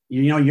in it.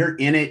 You're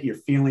in it, you're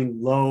feeling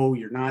low,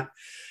 you're not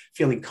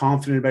feeling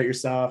confident about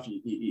yourself.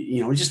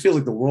 It just feels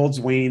like the world's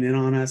weighing in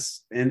on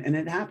us. And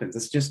it happens.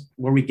 It's just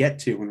where we get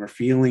to when we're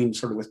feeling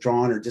sort of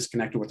withdrawn or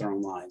disconnected with our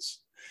own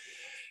lives.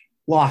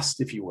 Lost,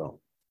 if you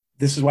will.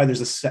 This is why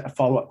there's a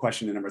follow-up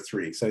question to number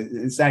 3. So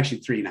it's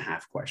actually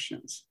 3.5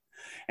 questions.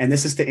 And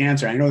this is to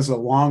answer. I know this is a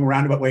long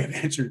roundabout way of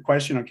answering your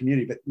question on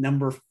community, but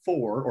number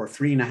 4 or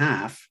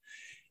 3.5,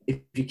 if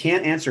you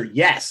can't answer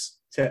yes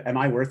to, am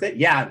I worth it?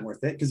 Yeah, I'm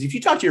worth it. Because if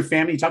you talk to your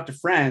family, you talk to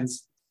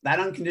friends, that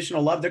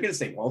unconditional love, they're going to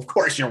say, well, of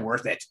course you're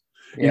worth it.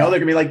 They're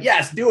going to be like,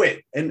 yes, do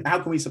it. And how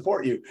can we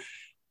support you?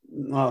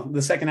 Well,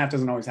 the second half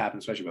doesn't always happen,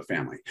 especially with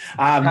family.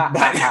 But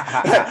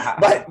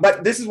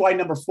this is why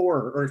number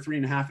 4 or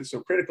 3.5 is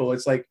so critical.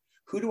 It's like,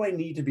 who do I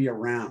need to be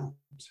around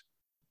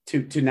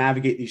to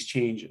navigate these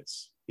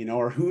changes?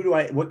 Or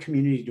what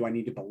community do I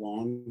need to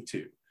belong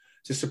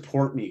to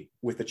support me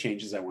with the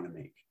changes I want to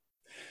make?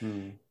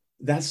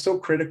 That's so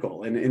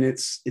critical. And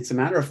it's a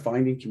matter of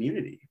finding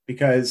community,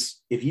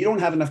 because if you don't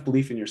have enough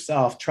belief in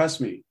yourself,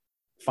 trust me,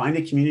 find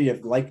a community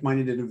of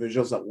like-minded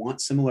individuals that want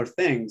similar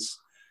things.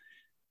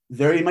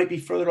 There you might be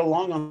further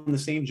along on the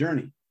same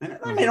journey. And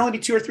it might only be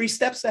 2 or 3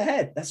 steps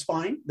ahead. That's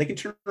fine. They can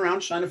turn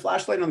around, shine a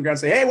flashlight on the ground,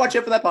 say, hey, watch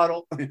out for that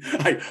puddle.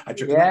 I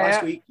tripped that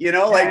last week,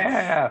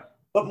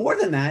 But more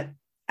than that,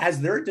 as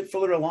they're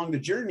further along the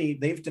journey,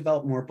 they've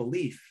developed more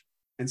belief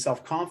and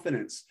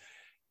self-confidence.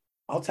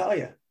 I'll tell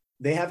you,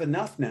 they have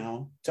enough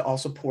now to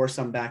also pour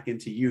some back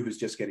into you who's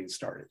just getting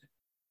started.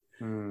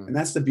 And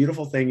that's the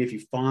beautiful thing, if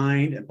you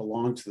find and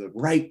belong to the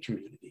right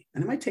community.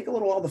 And it might take a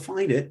little while to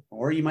find it,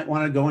 or you might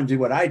want to go and do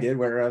what I did,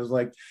 where I was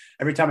like,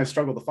 every time I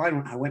struggled to find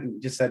one, I went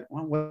and just said,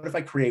 well, what if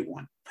I create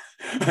one?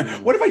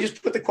 What if I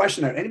just put the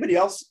question out? Anybody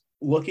else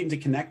looking to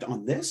connect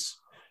on this?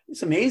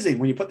 It's amazing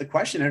when you put the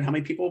question out, how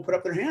many people will put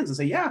up their hands and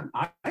say, yeah,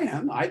 I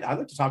am. I'd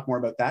like to talk more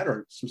about that,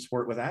 or some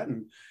support with that.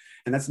 And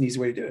that's an easy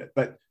way to do it.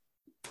 But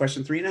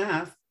question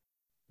 3.5,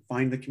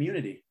 find the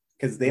community,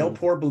 because they'll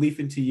pour belief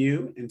into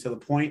you until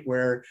the point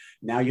where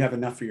now you have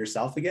enough for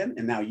yourself again.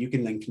 And now you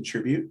can then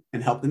contribute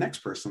and help the next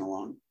person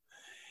along.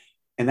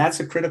 And that's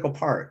a critical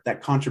part,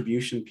 that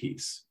contribution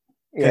piece,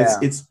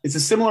 because it's a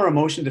similar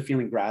emotion to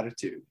feeling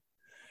gratitude.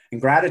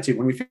 And gratitude,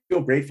 when we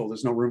feel grateful,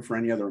 there's no room for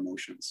any other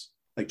emotions.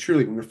 Like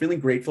truly, when we're feeling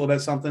grateful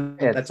about something,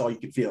 that's all you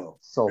can feel.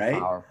 So right?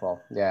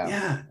 Powerful. Yeah.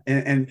 Yeah.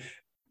 And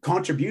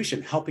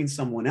contribution, helping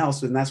someone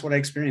else. And that's what I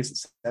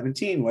experienced at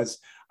 17 was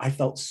I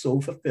felt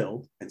so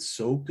fulfilled and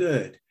so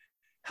good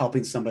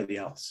helping somebody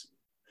else.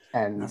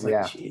 And I was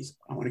like, geez,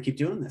 I want to keep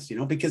doing this,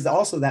 because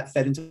also that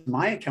fed into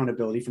my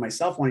accountability for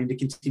myself, wanting to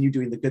continue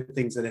doing the good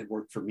things that had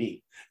worked for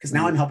me. Because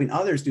now I'm helping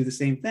others do the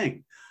same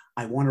thing.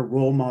 I want to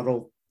role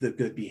model the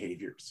good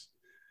behaviors.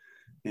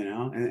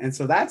 And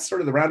so that's sort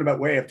of the roundabout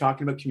way of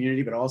talking about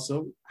community, but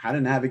also how to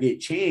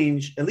navigate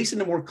change, at least in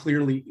a more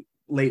clearly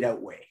laid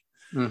out way.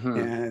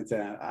 And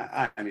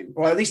I mean,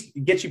 well, at least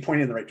get you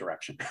pointed in the right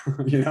direction.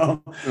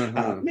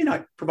 May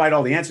not provide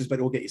all the answers, but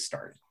it will get you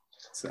started.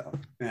 So,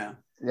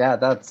 yeah,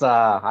 that's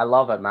I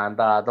love it, man.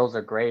 Those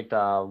are great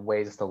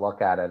ways to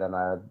look at it,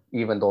 and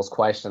even those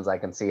questions, I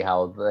can see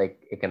how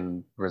it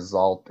can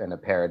result in a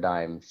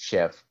paradigm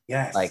shift.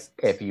 Yes, like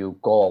if you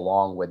go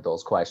along with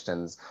those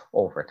questions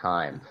over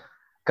time.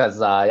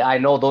 Because I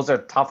know those are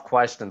tough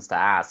questions to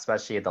ask,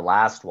 especially the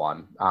last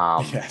one.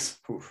 Yes.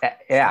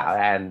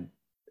 Yeah.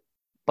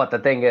 But the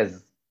thing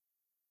is,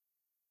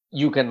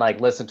 you can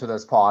listen to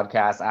this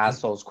podcast,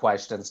 ask those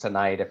questions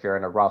tonight. If you're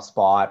in a rough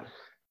spot,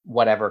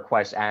 whatever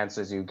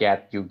answers you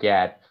get,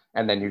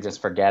 and then you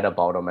just forget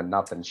about them and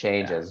nothing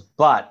changes. Yeah.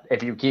 But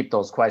if you keep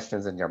those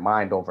questions in your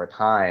mind over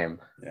time,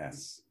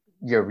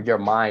 your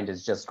mind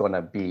is just going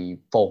to be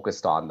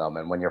focused on them.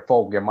 And when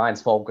your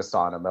mind's focused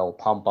on them, it'll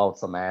pump out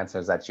some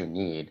answers that you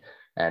need.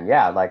 And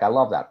I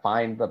love that.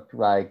 Find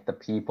the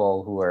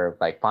people who are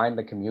find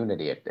the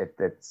community.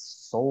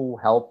 It's so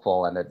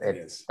helpful, and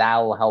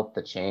that'll help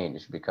the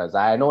change, because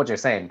I know what you're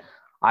saying.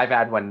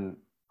 When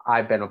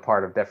I've been a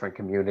part of different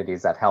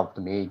communities that helped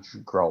me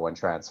grow and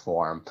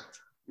transform,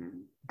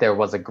 there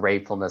was a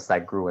gratefulness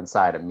that grew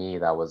inside of me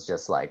that was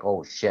just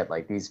oh shit,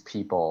 these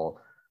people,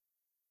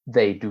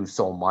 they do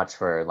so much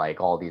for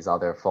all these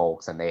other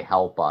folks, and they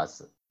help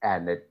us.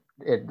 And it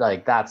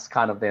that's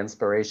kind of the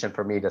inspiration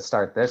for me to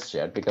start this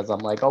shit, because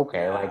I'm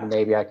okay,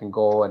 maybe I can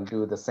go and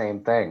do the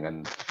same thing.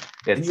 And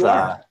it's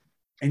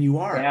and you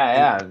are.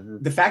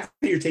 And the fact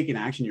that you're taking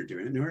action, you're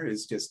doing it, Noor,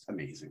 is just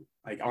amazing.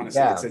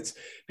 Honestly, it's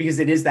because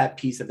it is that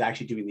piece of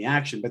actually doing the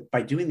action, but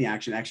by doing the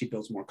action, it actually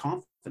builds more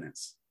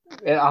confidence.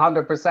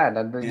 100%.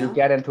 And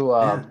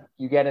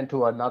you get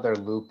into another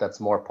loop that's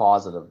more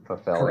positive,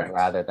 fulfilling. Correct.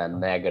 Rather than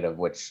negative,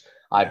 which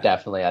I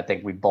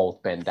think we've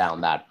both been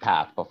down that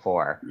path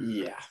before.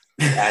 Yeah.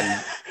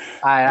 And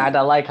I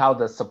like how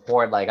the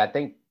support, I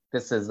think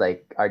this is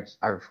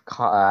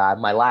our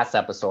my last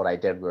episode I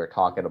did, we were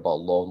talking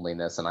about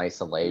loneliness and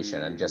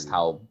isolation and just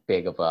how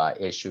big of a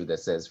issue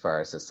this is for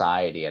our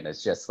society. And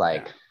it's just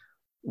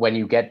when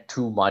you get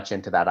too much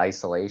into that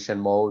isolation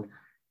mode,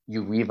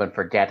 you even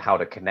forget how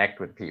to connect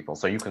with people.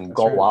 So you can That's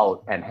go right.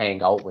 out and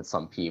hang out with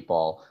some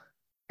people,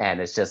 and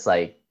it's just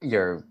like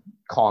your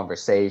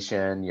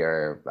conversation,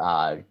 your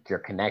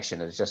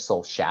connection is just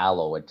so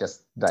shallow. It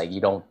just like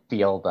you don't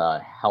feel the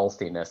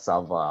healthiness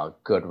of a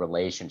good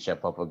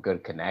relationship, of a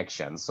good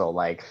connection. So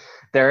like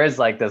there is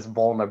like this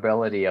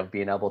vulnerability of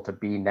being able to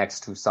be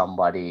next to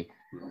somebody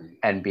Right.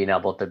 and being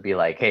able to be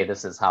like, hey,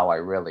 this is how I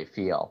really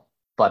feel.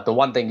 But the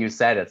one thing you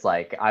said, it's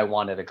like I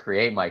wanted to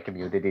create my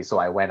community, so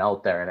I went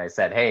out there and I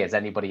said, hey, is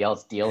anybody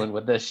else dealing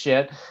with this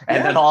shit?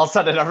 And then Yeah, all of a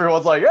sudden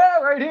everyone's like, yeah,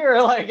 right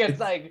here. Like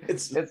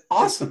it's it's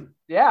awesome.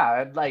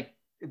 yeah, and like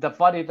the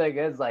funny thing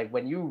is like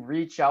when you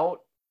reach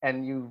out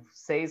and you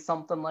say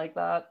something like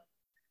that,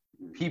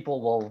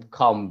 people will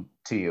come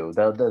to you.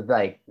 The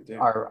like Yeah.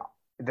 are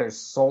there's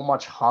so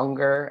much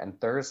hunger and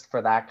thirst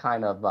for that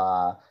kind of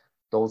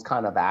those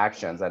kind of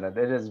actions, and it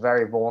is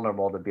very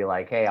vulnerable to be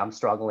like, hey, I'm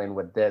struggling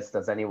with this.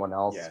 Does anyone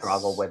else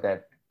struggle Yes, with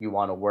it? You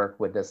want to work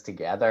with this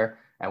together?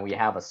 And we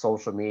have a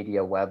social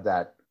media web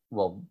that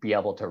will be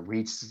able to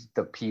reach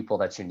the people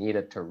that you need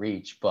it to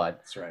reach. But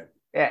that's right.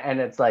 yeah, and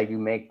it's like you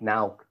make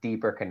now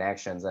deeper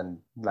connections, and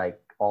like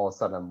all of a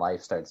sudden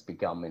life starts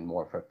becoming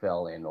more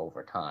fulfilling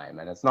over time.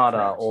 And it's not a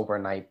Correct.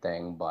 overnight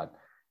thing, but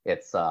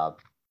it's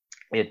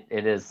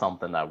it is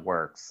something that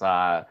works.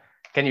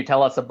 Can you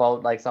tell us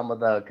about like some of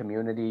the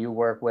community you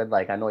work with?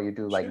 Like I know you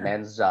do like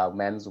Sure.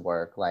 men's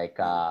work. Like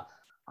Yeah.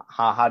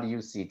 how do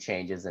you see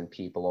changes in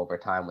people over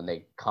time when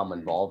they come Mm.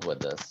 involved with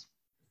this?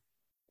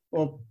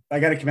 Well, I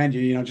got to commend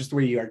you. You know, just the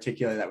way you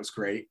articulated that was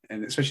great,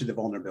 and especially the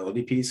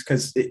vulnerability piece,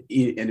 because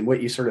and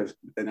what you sort of,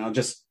 and I'll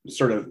just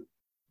sort of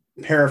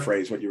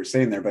paraphrase what you were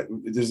saying there, but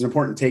there's an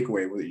important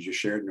takeaway what you just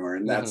shared, Nora,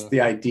 and that's Mm-hmm.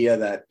 the idea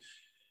that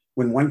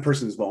when one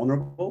person is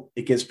vulnerable,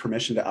 it gives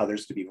permission to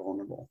others to be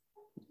vulnerable.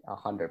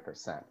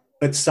 100%.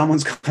 But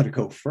someone's got to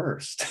go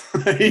first,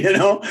 you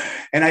know?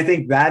 And I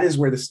think that is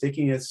where the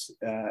stickiness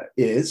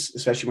is,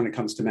 especially when it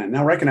comes to men.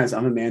 Now, recognize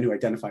I'm a man who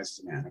identifies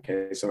as a man,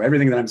 okay? So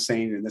everything that I'm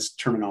saying in this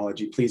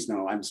terminology, please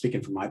know I'm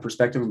speaking from my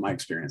perspective and my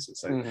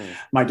experiences. Mm-hmm.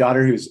 My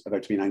daughter, who's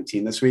about to be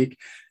 19 this week,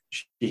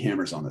 she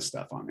hammers on this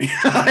stuff on me.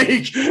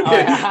 Like, Oh,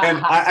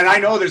 yeah. and I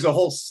know there's a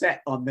whole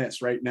set on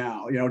this right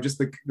now, you know, just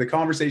the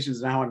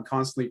conversations and how I'm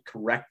constantly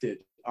corrected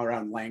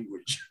around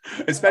language,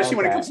 especially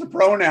when it Okay. comes to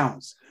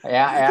pronouns.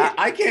 Yeah,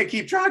 I can't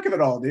keep track of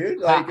it all, dude.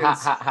 Like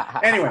it's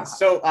anyway. yeah.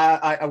 So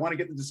I want to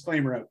get the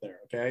disclaimer out there,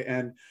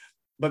 okay?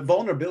 But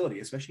vulnerability,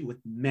 especially with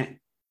men,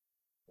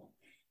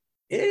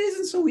 it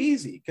isn't so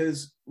easy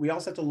because we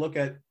also have to look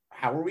at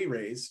how were we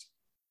raised,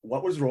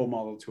 what was role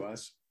model to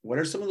us, what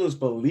are some of those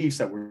beliefs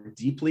that were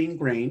deeply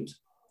ingrained.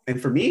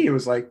 And for me, it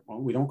was like, well,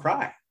 we don't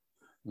cry.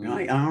 You know,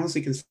 I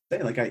honestly can say,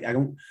 like, I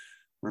don't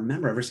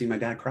remember ever seeing my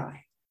dad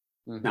cry.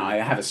 Now, Mm-hmm. I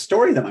have a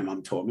story that my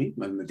mom told me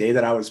on the day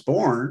that I was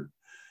born.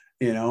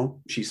 You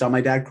know, she saw my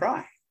dad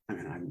cry. I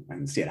mean, I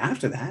didn't see it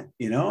after that,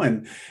 you know,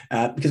 and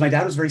because my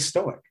dad was very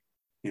stoic.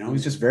 You know, he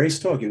was just very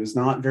stoic. He was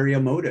not very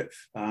emotive.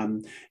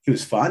 He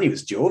was fun. He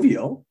was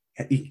jovial.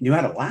 He knew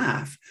how to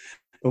laugh.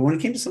 But when it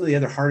came to some of the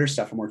other harder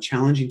stuff and more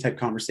challenging type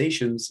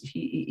conversations,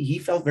 he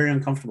felt very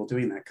uncomfortable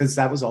doing that because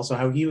that was also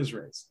how he was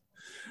raised.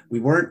 We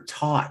weren't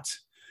taught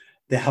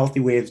the healthy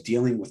way of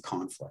dealing with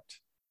conflict,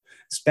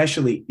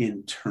 especially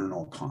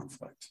internal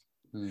conflict.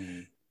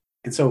 Mm-hmm.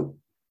 And so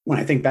when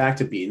I think back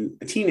to being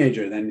a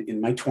teenager, then in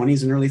my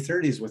 20s and early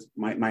 30s with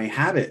my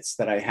habits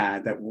that I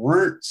had that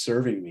weren't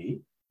serving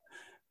me,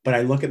 but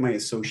I look at my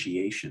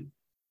association,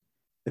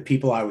 the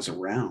people I was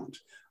around,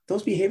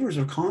 those behaviors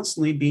are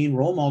constantly being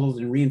role modeled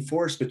and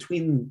reinforced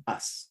between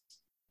us.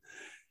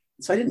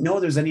 So I didn't know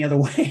there's any other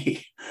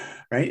way,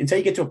 right? Until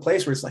you get to a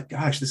place where it's like,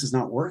 gosh, this is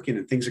not working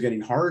and things are getting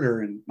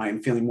harder and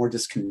I'm feeling more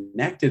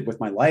disconnected with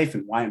my life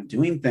and why I'm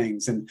doing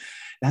things. And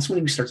that's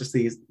when we start to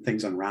see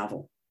things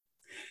unravel.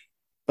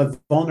 But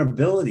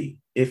vulnerability,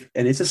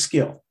 and it's a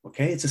skill,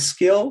 okay? It's a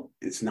skill.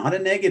 It's not a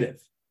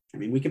negative. I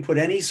mean, we can put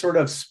any sort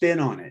of spin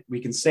on it. We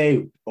can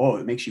say, oh,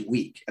 it makes you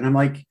weak. And I'm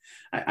like,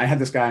 I had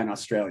this guy in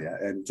Australia,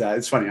 and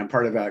it's funny. I'm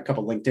part of a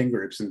couple of LinkedIn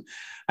groups, and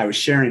I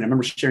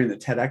remember sharing the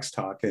TEDx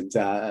talk, and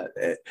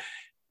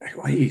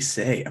what do you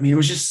say? I mean, it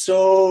was just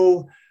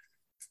so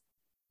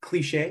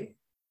cliche,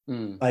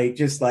 Mm. like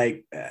just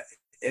like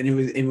and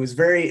it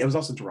was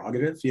also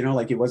derogative, you know,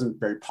 like it wasn't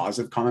very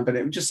positive comment, but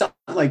it was just something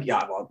like,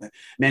 yeah, well,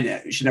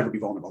 men should never be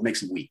vulnerable, it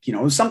makes them weak, you know.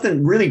 It was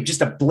something really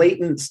just a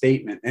blatant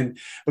statement.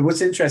 But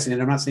what's interesting,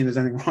 and I'm not saying there's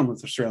anything wrong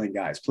with Australian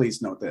guys,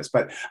 please note this,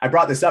 but I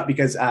brought this up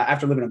because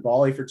after living in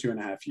Bali for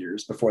 2.5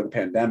 years before the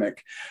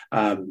pandemic,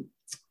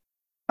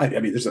 I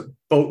mean, there's a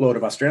boatload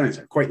of Australians,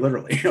 quite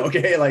literally,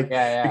 okay? Like,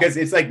 Yeah, because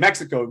it's like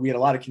Mexico. We had a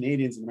lot of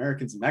Canadians and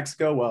Americans in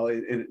Mexico. Well,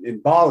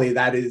 in Bali,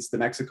 that is the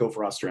Mexico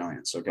for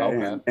Australians, okay?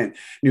 yeah. Okay. And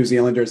New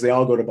Zealanders, they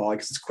all go to Bali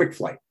because it's quick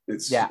flight.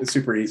 Yeah. It's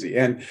super easy.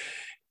 And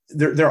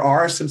there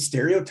are some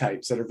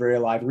stereotypes that are very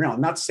alive and real.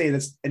 I'm not to say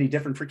that's any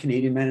different for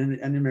Canadian men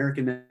and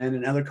American men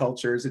and other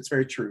cultures. It's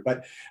very true.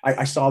 But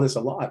I saw this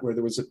a lot where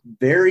there was a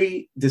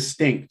very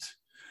distinct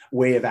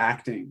way of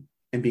acting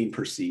and being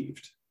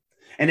perceived.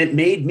 And it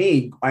made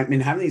me, I mean,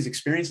 having these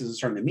experiences and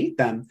starting to meet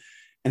them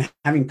and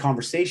having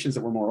conversations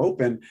that were more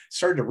open,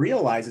 started to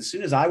realize as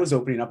soon as I was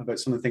opening up about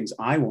some of the things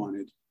I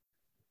wanted,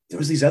 there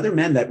was these other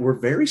men that were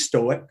very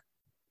stoic.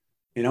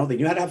 You know, they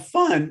knew how to have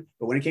fun,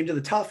 but when it came to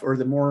the tough or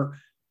the more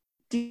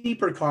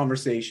deeper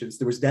conversations,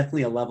 there was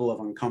definitely a level of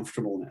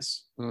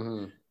uncomfortableness.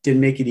 Mm-hmm.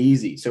 Didn't make it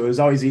easy. So it was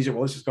always easier.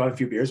 Well, let's just go have a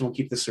few beers and we'll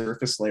keep the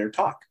surface layer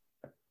talk.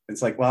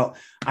 It's like, well,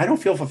 I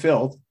don't feel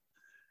fulfilled.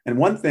 And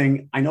one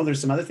thing, I know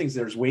there's some other things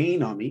that's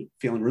weighing on me,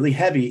 feeling really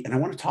heavy, and I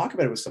want to talk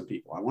about it with some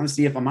people. I want to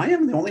see if I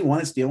am the only one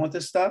that's dealing with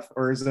this stuff,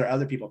 or is there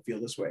other people that feel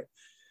this way?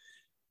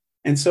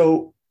 And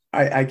so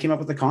I came up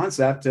with the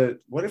concept of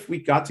what if we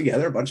got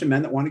together, a bunch of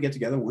men that want to get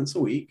together once a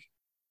week,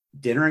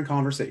 dinner and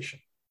conversation.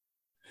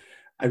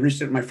 I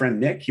reached out to my friend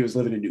Nick. He was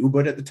living in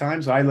Ubud at the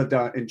time. So I lived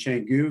in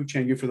Canggu.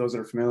 Canggu, for those that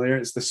are familiar,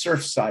 is the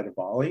surf side of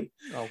Bali.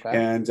 Okay.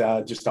 And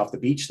just off the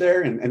beach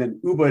there. And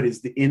then Ubud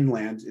is the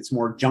inland. It's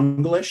more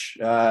junglish.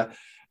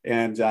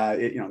 They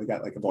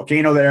got like a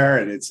volcano there,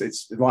 and it's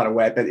a lot of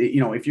wet. But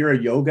if you're a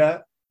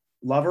yoga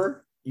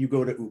lover, you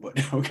go to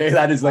Ubud. Okay,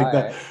 that is like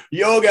the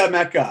yoga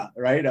mecca,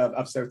 right,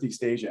 of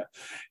Southeast Asia.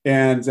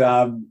 And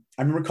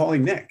I remember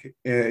calling Nick,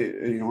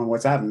 on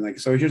WhatsApp, and like,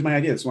 so here's my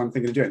idea. This is what I'm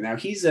thinking of doing. Now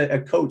he's a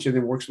coach and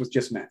then works with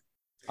just men.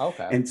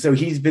 Okay. And so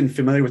he's been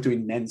familiar with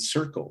doing men's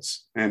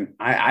circles. And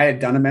I had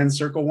done a men's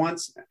circle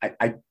once.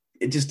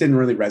 It just didn't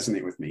really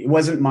resonate with me. It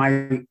wasn't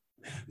my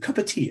cup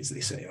of tea, as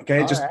they say.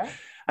 Okay,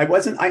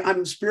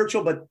 I'm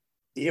spiritual, but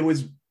it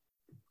was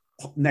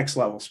next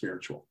level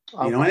spiritual,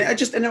 and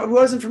it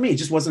wasn't for me. It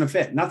just wasn't a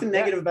fit. Nothing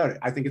negative about it.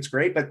 I think it's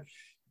great, but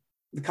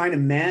the kind of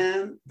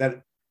man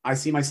that I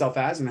see myself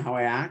as and how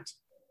I act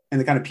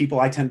and the kind of people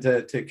I tend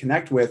to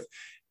connect with,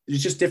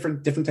 it's just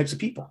different types of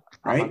people,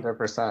 right?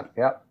 100%.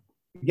 Yep.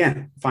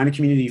 Again, find a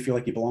community you feel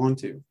like you belong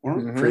to,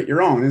 or create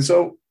your own. And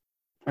so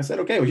I said,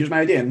 okay, well, here's my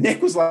idea. And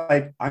Nick was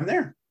like, I'm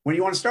there. When do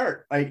you want to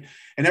start? And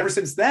ever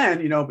since then,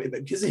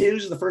 because he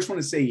was the first one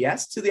to say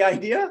yes to the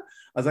idea,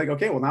 I was like,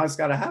 okay, well, now it's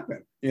got to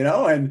happen,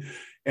 and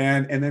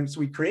then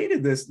so we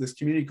created this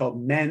community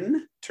called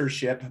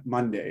Mentorship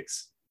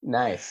Mondays.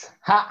 Nice.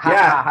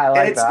 I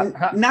like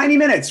that. 90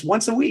 minutes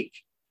once a week,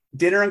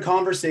 dinner and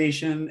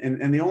conversation.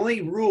 And the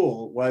only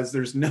rule was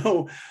there's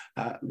no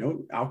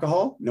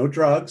alcohol, no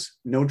drugs,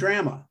 no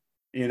drama,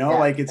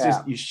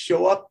 just, you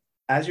show up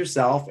as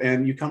yourself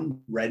and you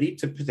come ready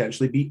to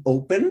potentially be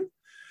open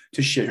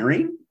to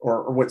sharing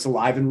or what's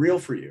alive and real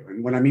for you.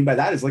 And what I mean by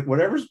that is like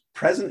whatever's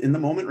present in the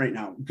moment right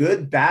now,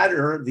 good, bad,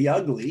 or the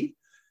ugly,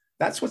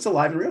 that's what's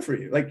alive and real for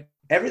you. Like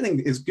everything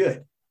is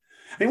good.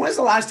 I mean, when's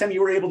the last time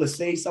you were able to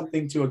say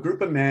something to a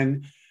group of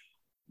men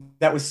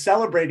that was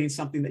celebrating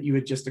something that you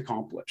had just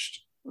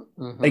accomplished?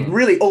 Mm-hmm. Like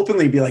really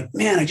openly be like,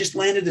 man, I just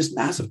landed this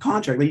massive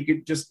contract. Like you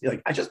could just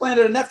like, I just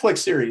landed a Netflix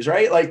series,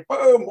 right? Like,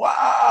 boom,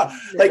 wow.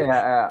 Like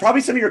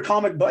probably some of your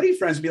comic buddy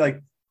friends would be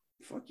like,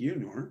 fuck you,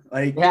 Noor.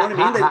 Like, you know what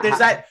I mean? There's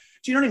that,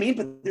 do you know what I mean?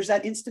 But there's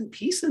that instant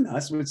peace in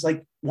us where it's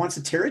like, wants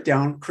to tear it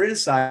down,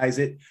 criticize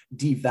it,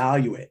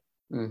 devalue it.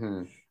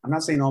 Mm-hmm. I'm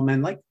not saying all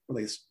men like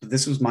this, but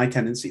this was my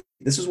tendency.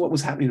 This is what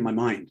was happening in my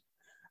mind.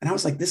 And I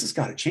was like, this has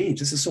got to change.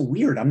 This is so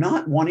weird. I'm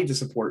not wanting to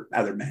support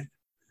other men.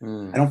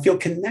 I don't feel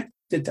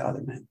connected to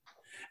other men.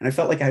 And I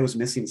felt like I was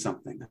missing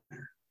something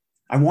there.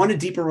 I wanted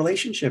deeper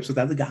relationships with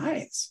other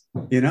guys.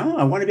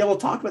 I want to be able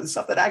to talk about the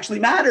stuff that actually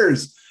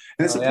matters.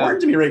 And it's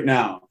important to me right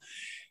now.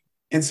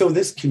 And so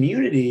this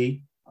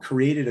community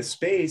created a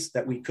space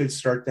that we could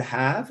start to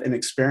have and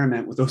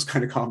experiment with those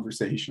kind of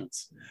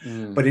conversations,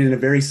 but in a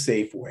very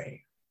safe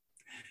way.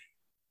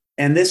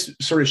 And this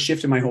sort of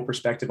shifted my whole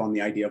perspective on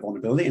the idea of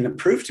vulnerability, and it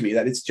proved to me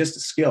that it's just a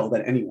skill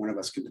that any one of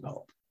us can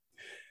develop.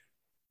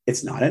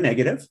 It's not a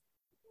negative.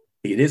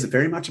 It is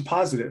very much a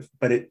positive,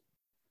 but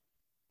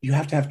you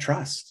have to have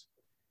trust,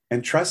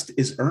 and trust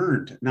is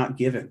earned, not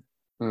given.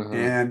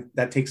 And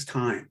that takes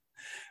time,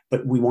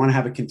 but we want to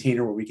have a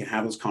container where we can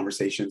have those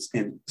conversations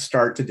and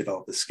start to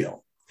develop the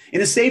skill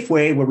in a safe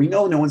way where we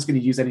know no one's going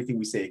to use anything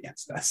we say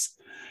against us.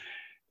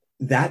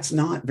 That's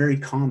not very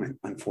common,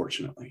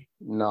 unfortunately.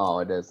 No,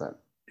 it isn't.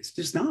 It's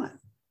just not.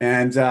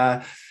 And,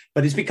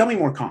 but it's becoming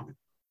more common,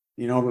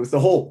 with the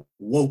whole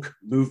woke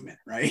movement,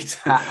 right?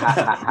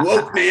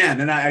 Woke man.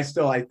 And I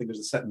think there's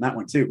a set in that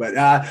one too.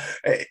 But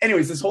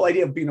anyways, this whole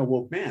idea of being a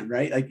woke man,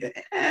 right?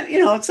 Like,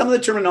 and, some of the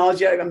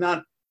terminology, I'm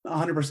not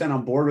 100%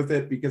 on board with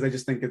it because I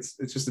just think it's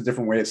just a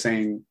different way of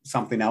saying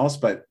something else,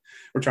 but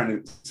we're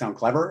trying to sound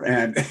clever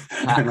and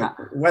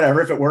like,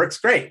 whatever, if it works,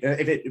 great.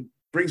 If it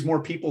brings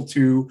more people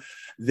to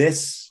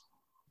this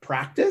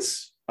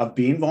practice of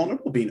being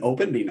vulnerable, being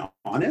open, being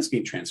honest,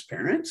 being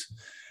transparent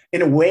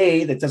in a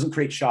way that doesn't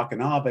create shock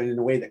and awe, but in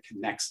a way that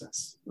connects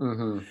us,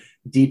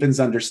 deepens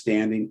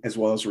understanding as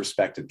well as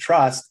respect and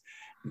trust.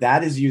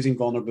 That is using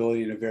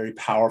vulnerability in a very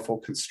powerful,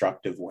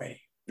 constructive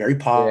way, very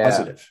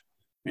positive,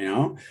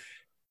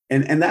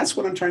 and that's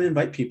what I'm trying to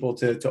invite people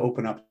to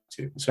open up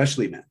to,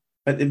 especially men.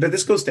 But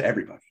this goes to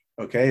everybody.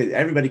 Okay.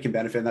 Everybody can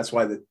benefit. And that's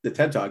why the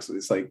TED Talks,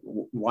 it's like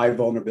why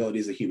vulnerability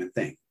is a human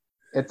thing.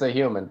 It's a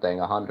human thing,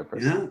 Yeah,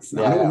 100%. it's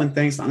not a Yeah, woman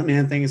thing. It's not a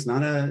man thing. It's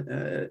not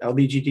a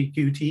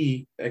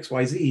LGBTQT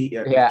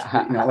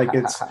XYZ. Like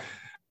it's. yeah.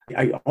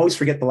 I always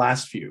forget the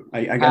last few. Ha,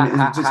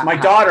 ha, It's just ha, my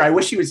ha. daughter. I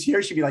wish she was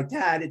here. She'd be like,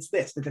 Dad, it's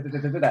this. Da, da, da,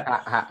 da, da, da.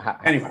 Ha, ha, ha, ha,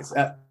 Anyways,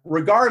 ha.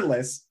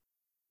 regardless,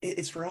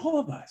 it's for all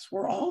of us.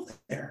 We're all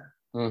there.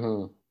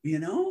 Mhm.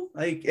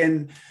 Like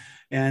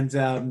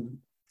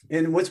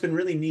and what's been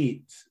really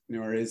neat,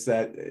 is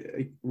that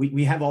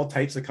we have all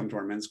types that come to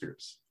our men's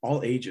groups,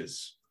 all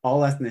ages,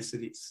 all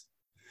ethnicities.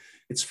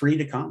 It's free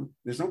to come.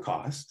 There's no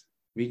cost.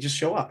 We just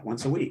show up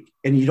once a week,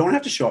 and you don't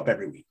have to show up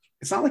every week.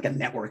 It's not like a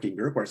networking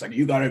group where it's like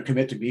you got to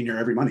commit to being here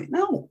every Monday.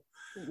 No,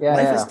 Yeah,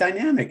 life is yeah.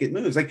 dynamic. It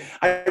moves. Like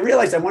I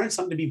realized I wanted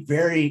something to be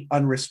very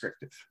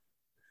unrestrictive,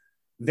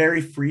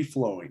 very free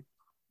flowing,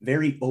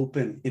 very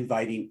open,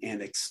 inviting,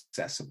 and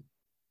accessible.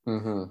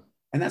 Mhm.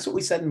 And that's what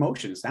we set in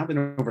motion. It's now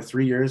been over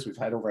 3 years. We've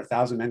had over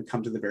 1,000 men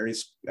come to the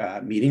various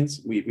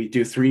meetings. We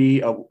do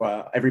three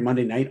every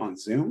Monday night on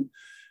Zoom,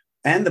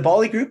 and the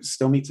Bali group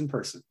still meets in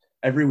person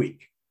every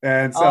week.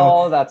 And so,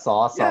 Oh, that's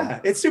awesome. yeah,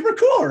 it's super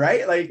cool,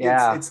 right? Like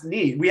Yeah. it's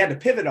neat. We had to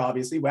pivot,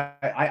 obviously.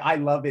 I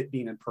love it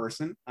being in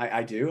person.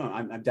 I do.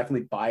 I'm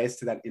definitely biased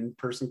to that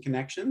in-person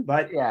connection.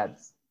 But Yeah.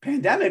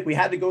 pandemic, we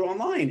had to go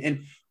online.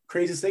 And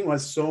craziest thing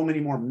was so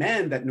many more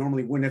men that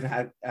normally wouldn't have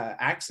had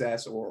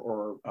access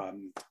or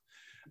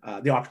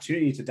the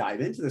opportunity to dive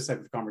into this type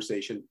of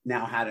conversation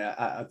now had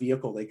a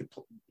vehicle they could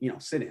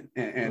sit in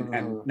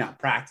and now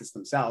practice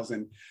themselves.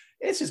 And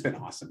it's just been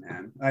awesome,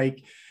 man.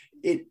 Like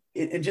it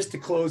and just to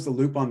close the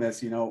loop on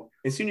this,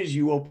 as soon as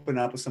you open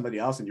up with somebody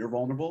else and you're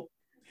vulnerable,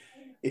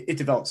 it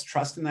develops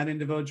trust in that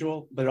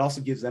individual, but it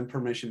also gives them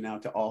permission now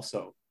to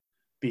also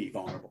be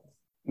vulnerable.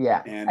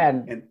 Yeah.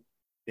 And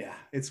yeah,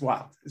 it's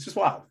wild. It's just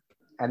wild.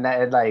 And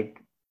that,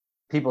 like,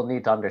 people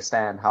need to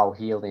understand how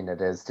healing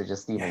it is to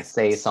just even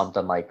say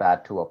something like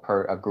that to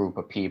a group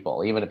of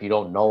people, even if you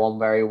don't know them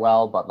very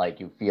well, but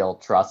like you feel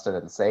trusted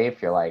and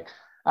safe. You're like,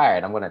 all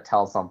right, I'm going to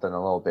tell something a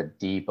little bit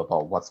deep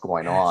about what's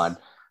going on.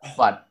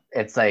 But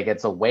it's like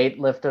it's a weight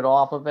lifted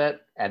off of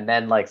it. And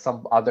then like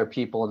some other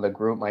people in the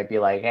group might be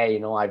like,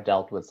 hey, I've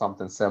dealt with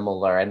something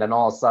similar. And then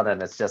all of a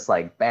sudden it's just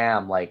like,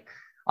 bam, like,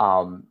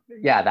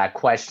 yeah, that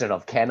question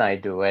of can I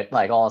do it,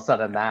 like all of a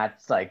sudden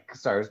that's like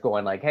starts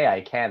going like, hey,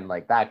 I can,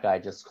 like that guy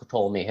just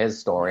told me his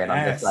story, and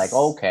I'm just like,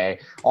 okay.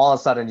 All of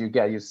a sudden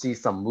you see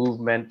some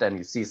movement and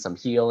you see some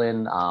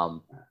healing,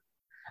 and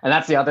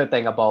that's the other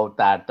thing about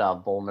that,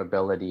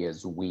 vulnerability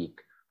is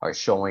weak, or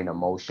showing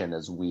emotion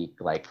is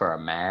weak, like for a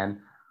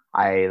man.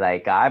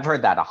 I've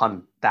heard that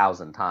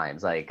 100,000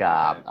 times. I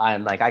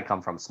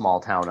come from small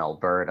town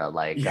Alberta.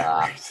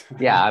 Yeah,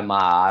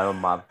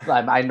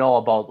 I know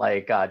about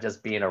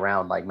just being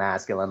around like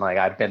masculine. Like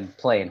I've been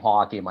playing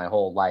hockey my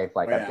whole life.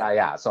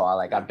 So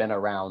I've been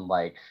around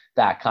like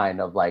that kind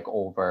of like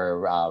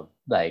over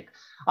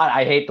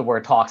I hate the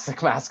word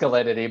toxic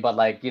masculinity, but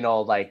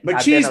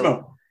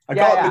machismo. I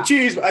call it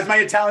machismo. That's my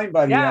Italian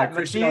buddy. Yeah,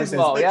 Christian always says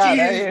machismo. Yeah,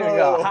 there you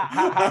go.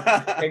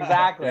 machismo.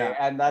 Exactly.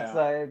 And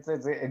that's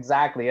it's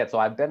exactly it. So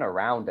I've been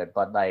around it,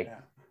 but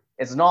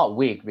it's not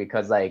weak,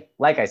 because like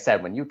I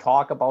said, when you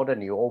talk about it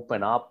and you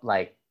open up,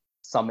 like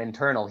some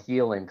internal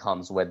healing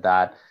comes with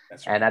that.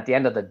 That's right. And at the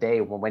end of the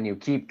day, when you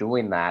keep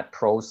doing that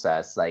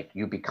process, like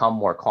you become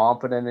more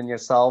confident in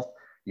yourself.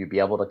 You be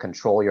able to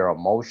control your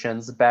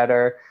emotions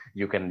better.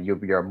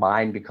 Your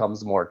mind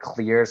becomes more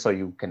clear, so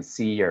you can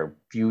see your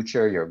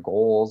future, your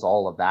goals,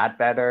 all of that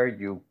better.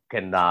 You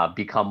can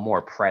become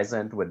more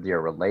present with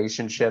your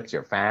relationships,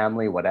 your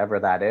family, whatever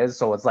that is.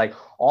 So it's like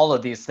all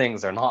of these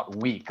things are not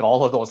weak.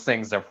 All of those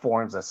things are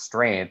forms of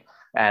strength.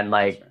 And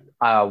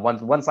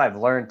once I've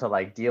learned to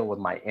like deal with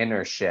my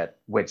inner shit,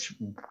 which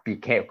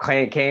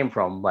came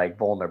from like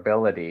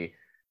vulnerability,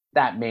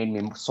 that made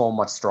me so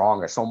much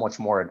stronger, so much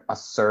more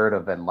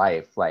assertive in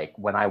life. Like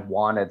when I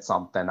wanted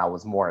something, I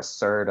was more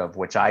assertive,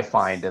 which I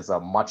find is a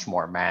much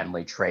more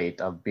manly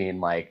trait of being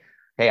like,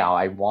 hey,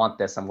 I want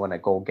this, I'm going to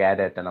go get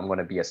it, and I'm going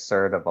to be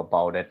assertive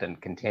about it and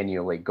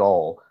continually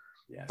go.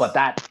 Yes. But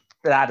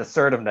that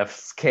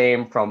assertiveness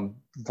came from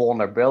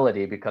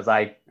vulnerability, because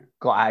I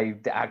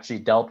actually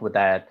dealt with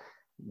that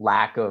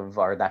lack of,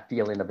 or that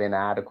feeling of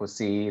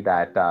inadequacy,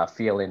 that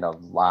feeling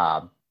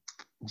of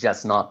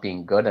just not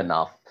being good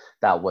enough.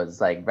 That was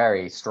like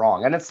very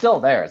strong, and it's still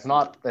there. It's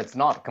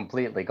not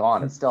completely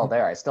gone. It's still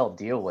there. I still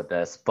deal with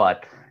this,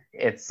 but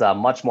it's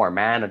much more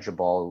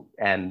manageable.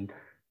 And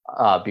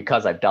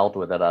because I've dealt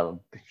with it, a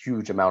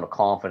huge amount of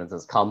confidence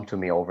has come to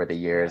me over the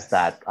years. Yes.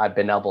 That I've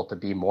been able to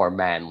be more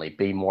manly,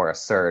 be more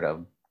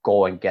assertive,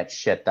 go and get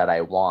shit that I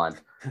want,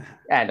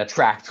 and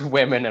attract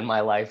women in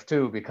my life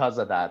too because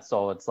of that.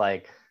 So it's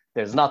like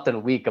there's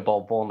nothing weak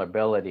about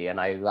vulnerability, and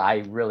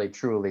I really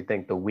truly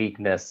think the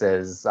weakness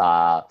is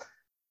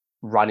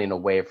running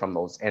away from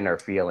those inner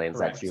feelings.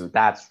 Correct.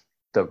 That's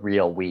the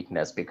real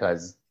weakness,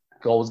 because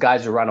those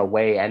guys who run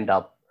away end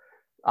up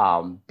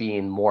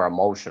being more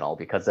emotional,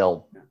 because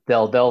they're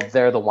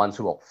the ones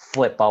who will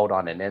flip out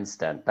on an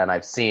instant. And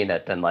I've seen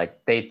it, and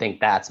like they think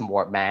that's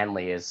more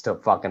manly, is to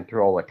fucking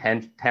throw a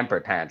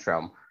temper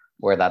tantrum.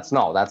 where that's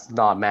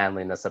not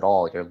manliness at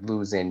all. You're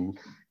losing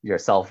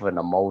yourself in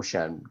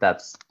emotion.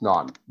 That's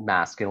not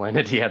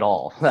masculinity at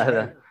all.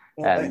 Right.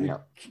 Well, And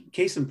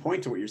case in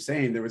point to what you're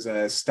saying, there was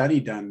a study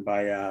done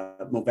by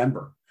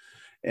Movember,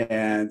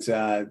 and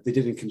they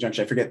did in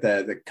conjunction. I forget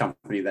the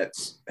company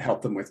that's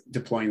helped them with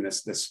deploying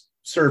this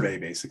survey,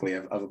 basically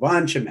of a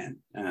bunch of men,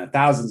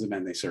 thousands of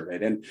men they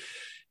surveyed, and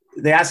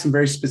they asked some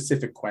very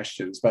specific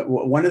questions. But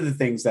one of the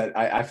things that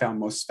I found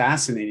most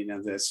fascinating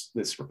of this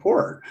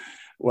report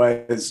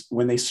was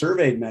when they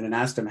surveyed men and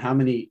asked them how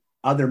many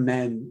other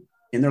men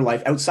in their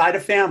life outside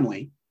of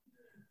family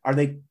are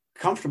they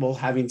comfortable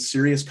having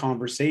serious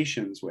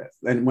conversations with.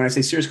 And when I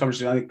say serious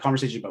conversations, I think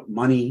conversations about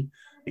money,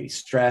 maybe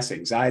stress,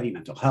 anxiety,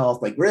 mental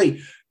health, like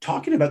really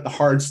talking about the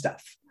hard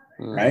stuff,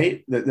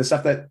 right? The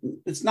stuff that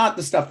it's not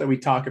the stuff that we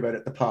talk about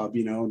at the pub,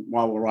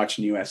 while we're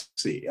watching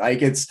UFC.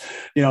 Like it's,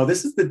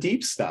 this is the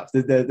deep stuff,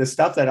 the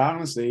stuff that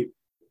honestly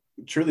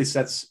truly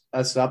sets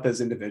us up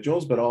as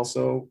individuals, but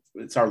also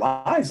it's our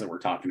lives that we're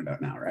talking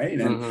about now, right?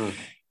 And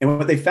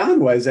what they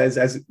found was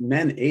as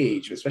men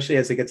age, especially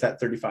as they get to that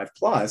 35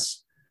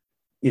 plus,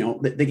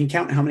 they can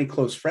count how many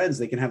close friends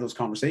they can have those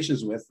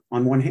conversations with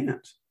on one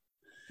hand.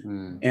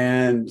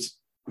 And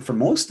for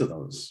most of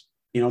those,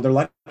 they're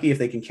lucky if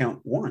they can count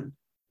one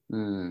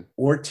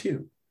or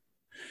two.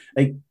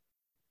 Like,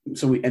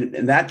 so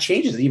and that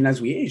changes even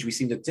as we age. We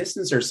seem to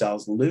distance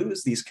ourselves,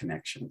 lose these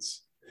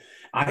connections.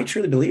 I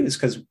truly believe it's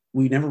because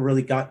we never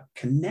really got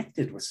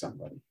connected with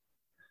somebody.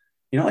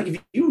 Like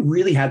if you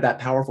really had that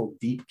powerful,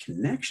 deep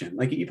connection,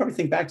 like you probably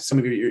think back to some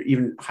of your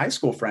even high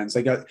school friends.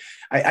 Like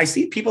I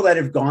see people that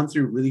have gone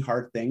through really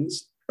hard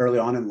things early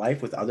on in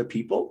life with other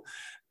people.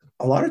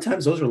 A lot of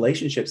times those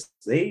relationships,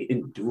 they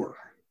endure.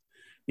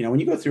 When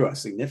you go through a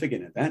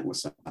significant event with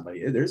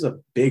somebody, there's a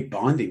big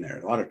bonding there,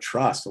 a lot of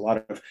trust, a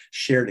lot of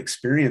shared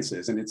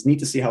experiences. And it's neat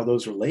to see how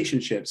those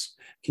relationships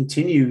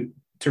continue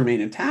to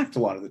remain intact a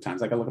lot of the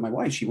times. Like I look at my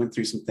wife, she went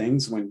through some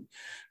things when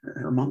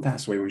her mom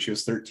passed away when she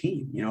was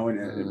 13, in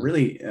a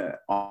really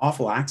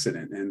awful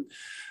accident.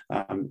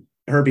 And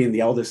her being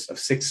the eldest of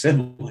 6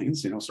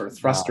 siblings, sort of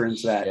thrust her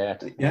into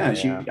that.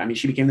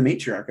 She became the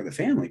matriarch of the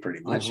family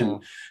pretty much.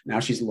 And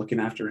now she's looking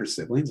after her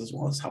siblings as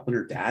well as helping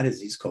her dad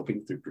as he's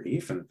coping through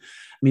grief. And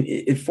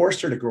it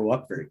forced her to grow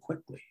up very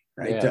quickly,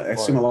 right? To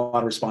assume a lot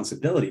of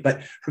responsibility.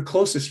 But her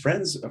closest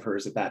friends of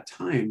hers at that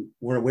time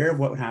were aware of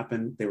what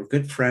happened. They were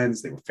good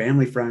friends. They were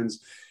family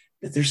friends.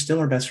 They're still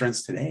our best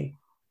friends today.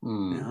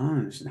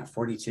 She's now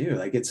 42.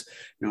 Like it's,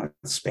 it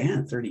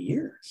spanned 30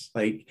 years,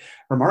 like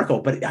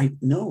remarkable. But I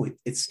know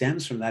it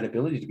stems from that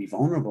ability to be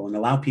vulnerable and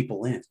allow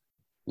people in,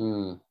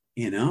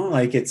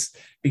 like it's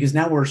because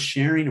now we're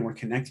sharing and we're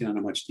connecting on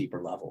a much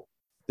deeper level.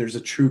 There's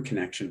a true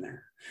connection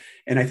there.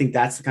 And I think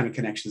that's the kind of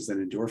connections that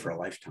endure for a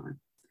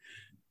lifetime.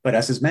 But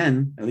us as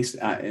men, at least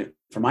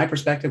from my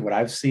perspective, what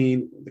I've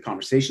seen, the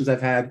conversations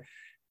I've had,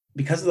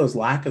 because of those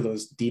lack of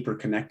those deeper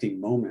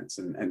connecting moments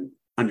and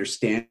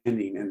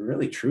understanding and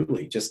really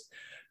truly just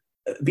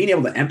being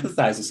able to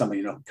empathize with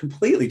somebody in a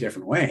completely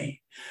different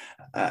way.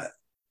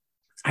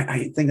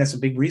 I think that's a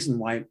big reason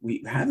why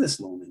we have this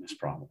loneliness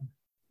problem.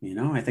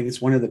 I think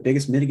it's one of the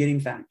biggest mitigating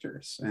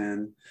factors.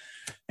 And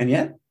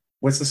yet,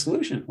 what's the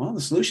solution? Well,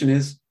 the solution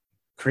is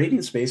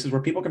creating spaces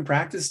where people can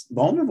practice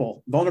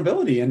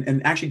vulnerability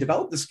and actually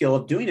develop the skill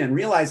of doing it and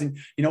realizing,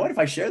 what, if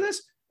I share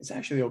this, it's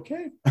actually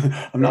okay.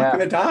 I'm not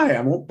going to die.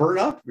 I won't burn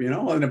up, in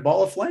a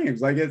ball of flames.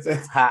 Like it's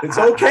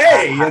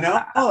okay,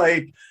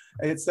 like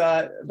it's,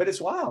 but it's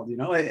wild,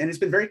 and it's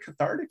been very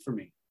cathartic for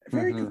me,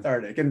 very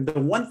cathartic. And the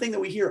one thing that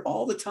we hear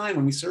all the time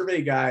when we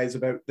survey guys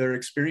about their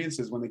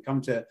experiences, when they come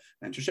to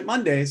Mentorship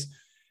Mondays,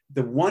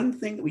 the one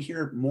thing that we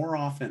hear more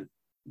often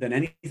than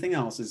anything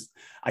else is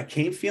I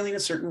came feeling a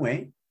certain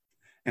way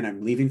and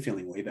I'm leaving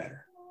feeling way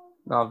better.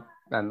 No,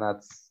 and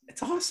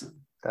it's awesome.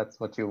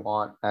 That's what you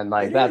want. And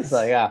like, that's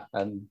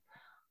and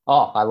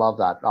I love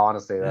that,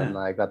 honestly. And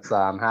like, that's,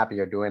 I'm happy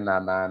you're doing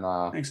that,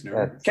 man. Thanks,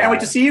 Noor. Can't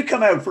wait to see you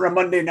come out for a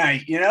Monday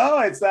night.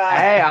 It's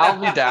hey,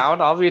 I'll be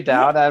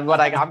down. And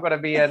when I'm going to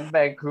be in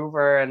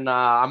Vancouver and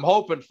I'm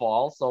hoping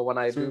fall. So when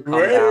I do come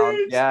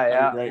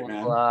down, great,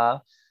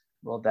 man.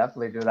 We'll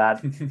definitely do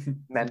that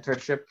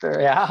mentorship there.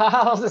 Yeah,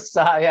 I'll just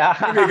yeah.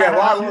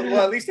 Well,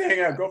 at least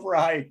hang out, go for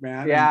a hike,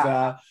 man.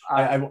 Yeah,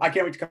 and, I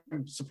can't wait to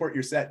come support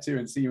your set too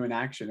and see you in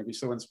action. It'd be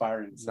so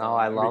inspiring. So no,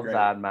 I love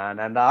that, man.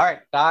 And all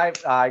right, Di,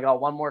 I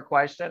got one more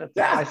question. It's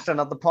the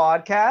question of the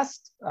podcast.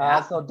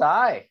 So,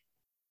 Di,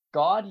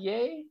 God,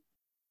 yay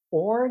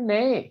or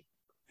nay?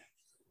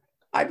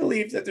 I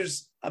believe that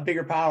there's a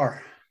bigger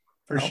power.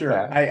 For sure.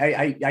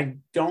 I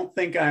don't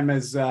think I'm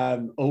as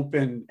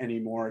open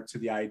anymore to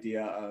the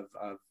idea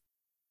of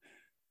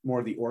more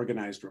of the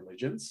organized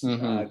religions.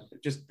 I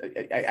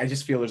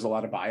just feel there's a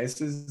lot of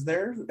biases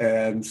there.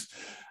 And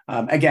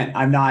again,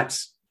 I'm not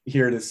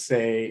here to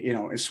say,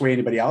 sway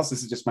anybody else.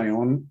 This is just my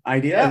own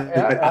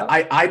idea.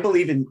 I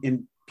believe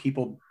in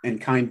people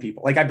and kind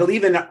people. Like I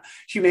believe in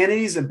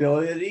humanity's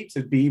ability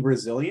to be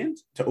resilient,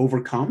 to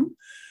overcome.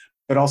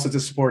 but also to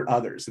support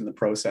others in the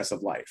process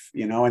of life,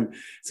 And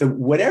so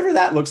whatever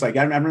that looks like,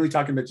 I'm really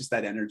talking about just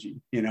that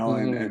energy,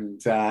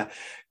 and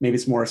maybe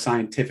it's more a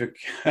scientific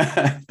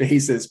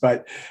basis,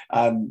 but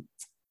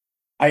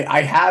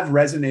I have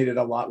resonated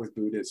a lot with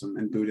Buddhism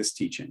and Buddhist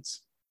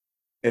teachings,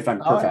 if I'm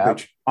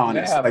perfectly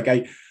honest. Like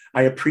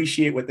I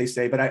appreciate what they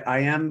say, but I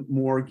am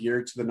more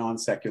geared to the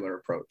non-secular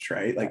approach,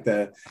 right? Like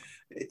the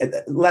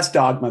less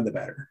dogma, the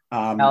better.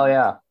 Hell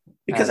yeah.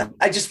 Because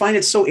I just find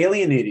it so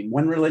alienating.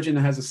 One religion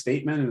has a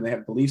statement and they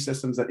have belief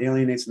systems that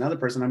alienates another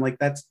person. I'm like,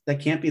 that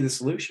can't be the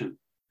solution.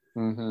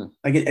 Mm-hmm.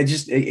 Like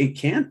it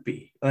can't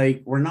be.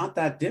 Like, we're not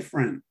that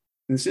different.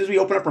 And as soon as we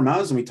open up our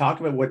mouths and we talk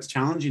about what's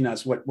challenging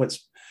us,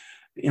 what's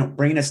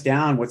bringing us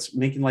down, what's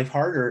making life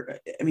harder.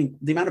 I mean,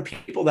 the amount of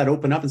people that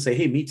open up and say,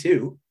 hey, me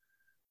too.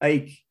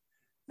 Like,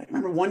 I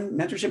remember one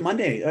Mentorship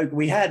Monday,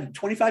 we had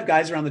 25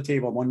 guys around the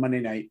table one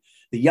Monday night.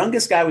 The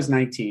youngest guy was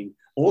 19,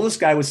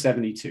 oldest guy was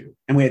 72.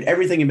 And we had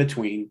everything in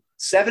between.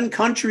 7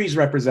 countries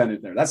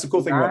represented there. That's the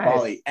cool thing about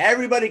Bali.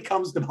 Everybody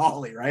comes to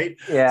Bali, right?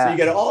 Yeah. So you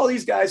get all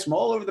these guys from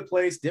all over the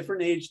place,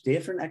 different age,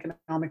 different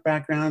economic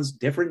backgrounds,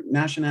 different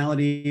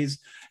nationalities,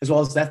 as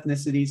well as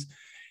ethnicities.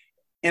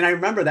 And I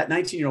remember that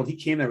 19-year-old, he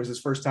came there, it was his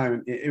first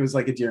time. It was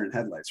like a deer in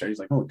headlights, right? He's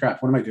like, holy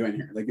crap, what am I doing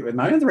here? Like, am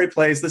I in the right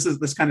place?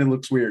 This kind of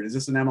looks weird. Is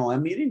this an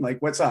MLM meeting?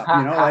 Like, what's up?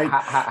 And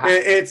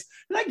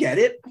I get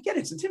it.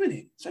 It's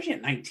intimidating, especially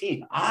at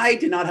 19. I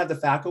did not have the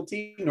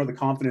faculty nor the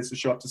confidence to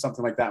show up to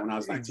something like that when I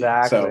was 19.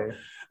 Exactly. So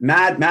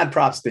mad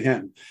props to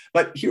him.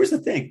 But here's the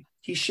thing.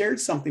 He shared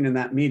something in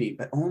that meeting,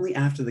 but only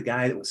after the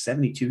guy that was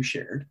 72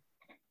 shared.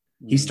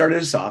 He started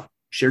us off,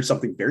 shared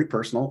something very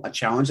personal, a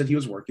challenge that he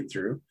was working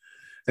through.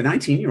 The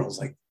 19-year-old's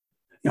like,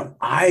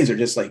 eyes are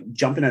just like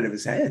jumping out of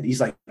his head. He's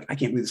like, I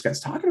can't believe this guy's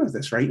talking about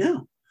this right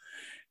now.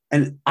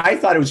 And I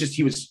thought it was just,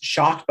 he was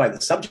shocked by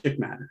the subject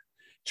matter.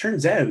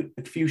 Turns out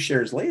a few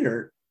shares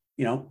later,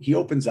 he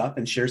opens up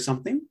and shares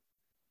something.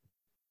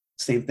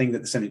 Same thing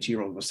that the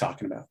 72-year-old was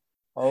talking about.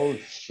 Oh,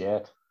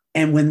 shit.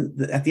 And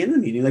at the end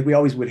of the meeting, like, we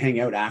always would hang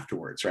out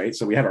afterwards, right?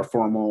 So we have our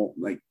formal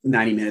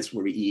 90 minutes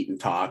where we eat and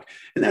talk.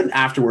 And then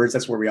afterwards,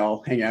 that's where we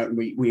all hang out and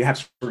we have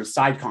sort of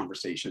side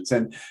conversations.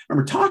 And I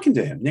remember talking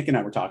to him, Nick and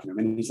I were talking to him,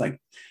 and he's like,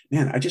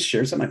 man, I just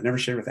shared something I've never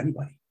shared with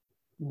anybody.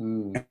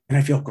 And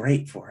I feel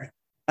great for it.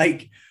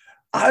 Like,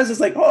 I was just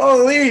like,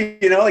 holy,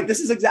 this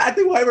is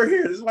exactly why we're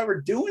here. This is why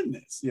we're doing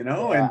this,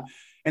 Yeah.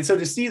 And so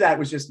to see that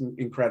was just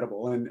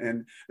incredible.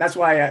 And that's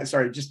why,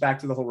 just back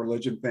to the whole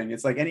religion thing.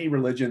 It's like any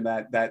religion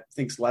that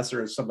thinks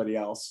lesser of somebody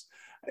else.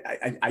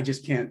 I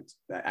just can't,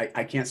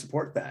 I can't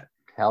support that.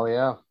 Hell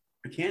yeah.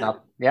 I can't.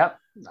 No, yeah.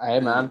 Hey,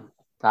 man.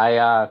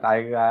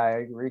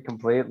 I agree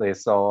completely.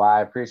 So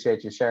I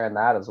appreciate you sharing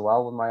that as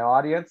well with my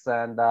audience.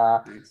 And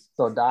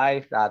so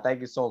Dai, thank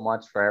you so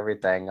much for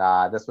everything.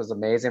 This was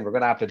amazing. We're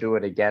going to have to do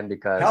it again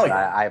because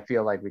I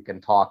feel like we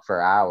can talk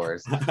for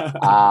hours.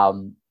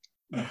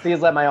 Please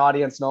let my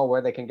audience know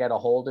where they can get a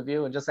hold of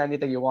you, and just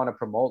anything you want to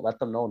promote, let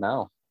them know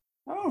now.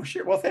 Oh,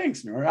 sure. Well,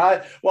 thanks,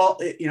 Noor.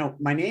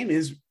 My name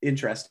is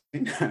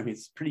interesting. I mean,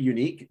 it's pretty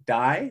unique.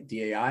 Dai,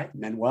 D-A-I,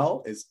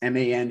 Manuel is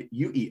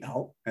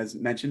M-A-N-U-E-L. As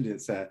mentioned,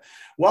 it's a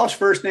Welsh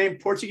first name,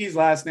 Portuguese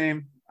last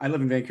name. I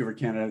live in Vancouver,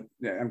 Canada.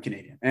 I'm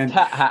Canadian. And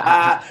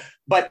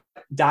but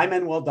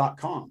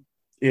DaiManuel.com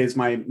is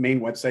my main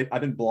website.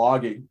 I've been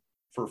blogging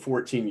for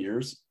 14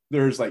 years.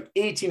 There's like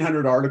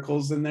 1,800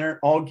 articles in there,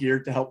 all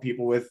geared to help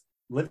people with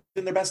living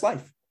their best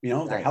life,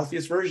 their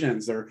healthiest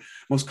versions, their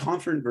most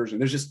confident version.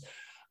 There's just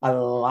a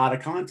lot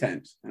of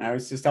content. And I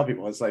always just tell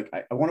people, it's like,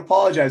 I won't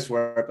apologize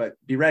for it, but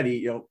be ready.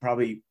 You'll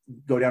probably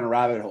go down a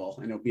rabbit hole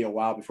and it'll be a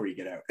while before you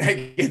get out.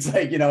 It's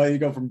like, you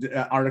go from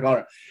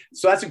article.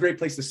 So that's a great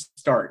place to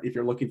start if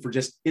you're looking for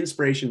just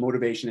inspiration,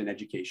 motivation, and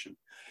education.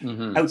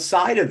 Mm-hmm.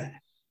 Outside of that,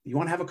 you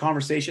want to have a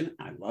conversation?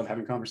 I love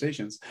having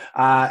conversations.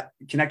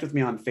 Connect with me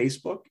on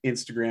Facebook,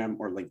 Instagram,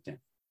 or LinkedIn.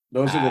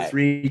 Those are the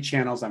 3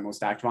 channels I'm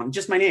most active on.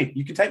 Just my name.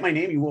 You can type my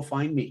name, you will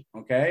find me.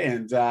 Okay.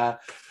 And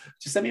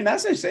just send me a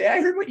message. Say, I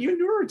heard what you and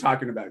Noor were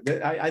talking about.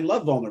 I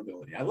love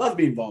vulnerability. I love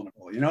being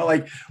vulnerable.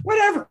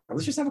 Whatever.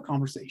 Let's just have a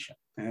conversation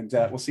and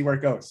we'll see where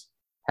it goes.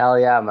 Hell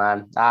yeah,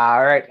 man.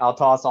 All right. I'll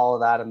toss all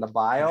of that in the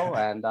bio.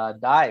 And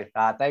Dai,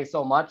 thanks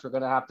so much. We're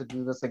going to have to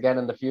do this again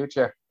in the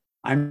future.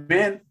 I'm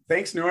in.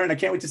 Thanks, Noor. And I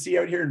can't wait to see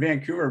you out here in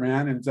Vancouver,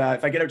 man. And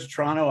if I get out to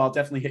Toronto, I'll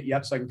definitely hit you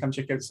up so I can come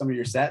check out some of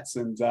your sets.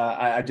 And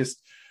I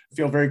just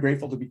feel very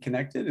grateful to be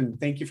connected.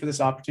 And thank you for this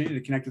opportunity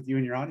to connect with you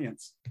and your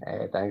audience.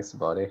 Hey, thanks,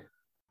 buddy.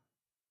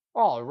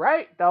 All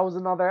right. That was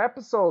another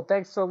episode.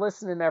 Thanks for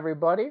listening,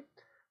 everybody.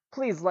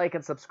 Please like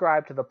and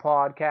subscribe to the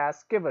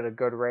podcast. Give it a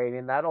good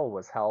rating. That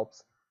always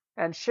helps.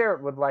 And share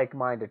it with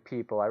like-minded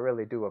people. I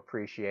really do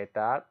appreciate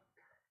that.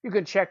 You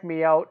can check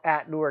me out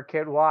at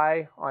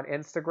NoorKidY on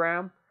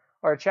Instagram.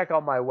 Or check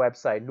out my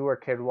website,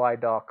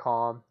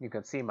 noorkidY.com. You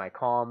can see my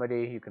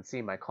comedy. You can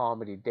see my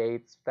comedy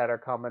dates that are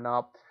coming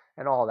up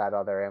and all that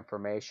other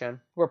information.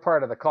 We're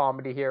part of the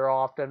Comedy Here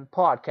Often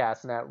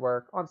podcast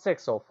network on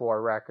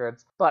 604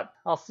 Records. But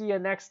I'll see you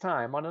next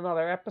time on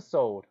another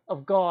episode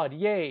of God,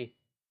 Yay,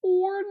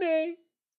 or Nay.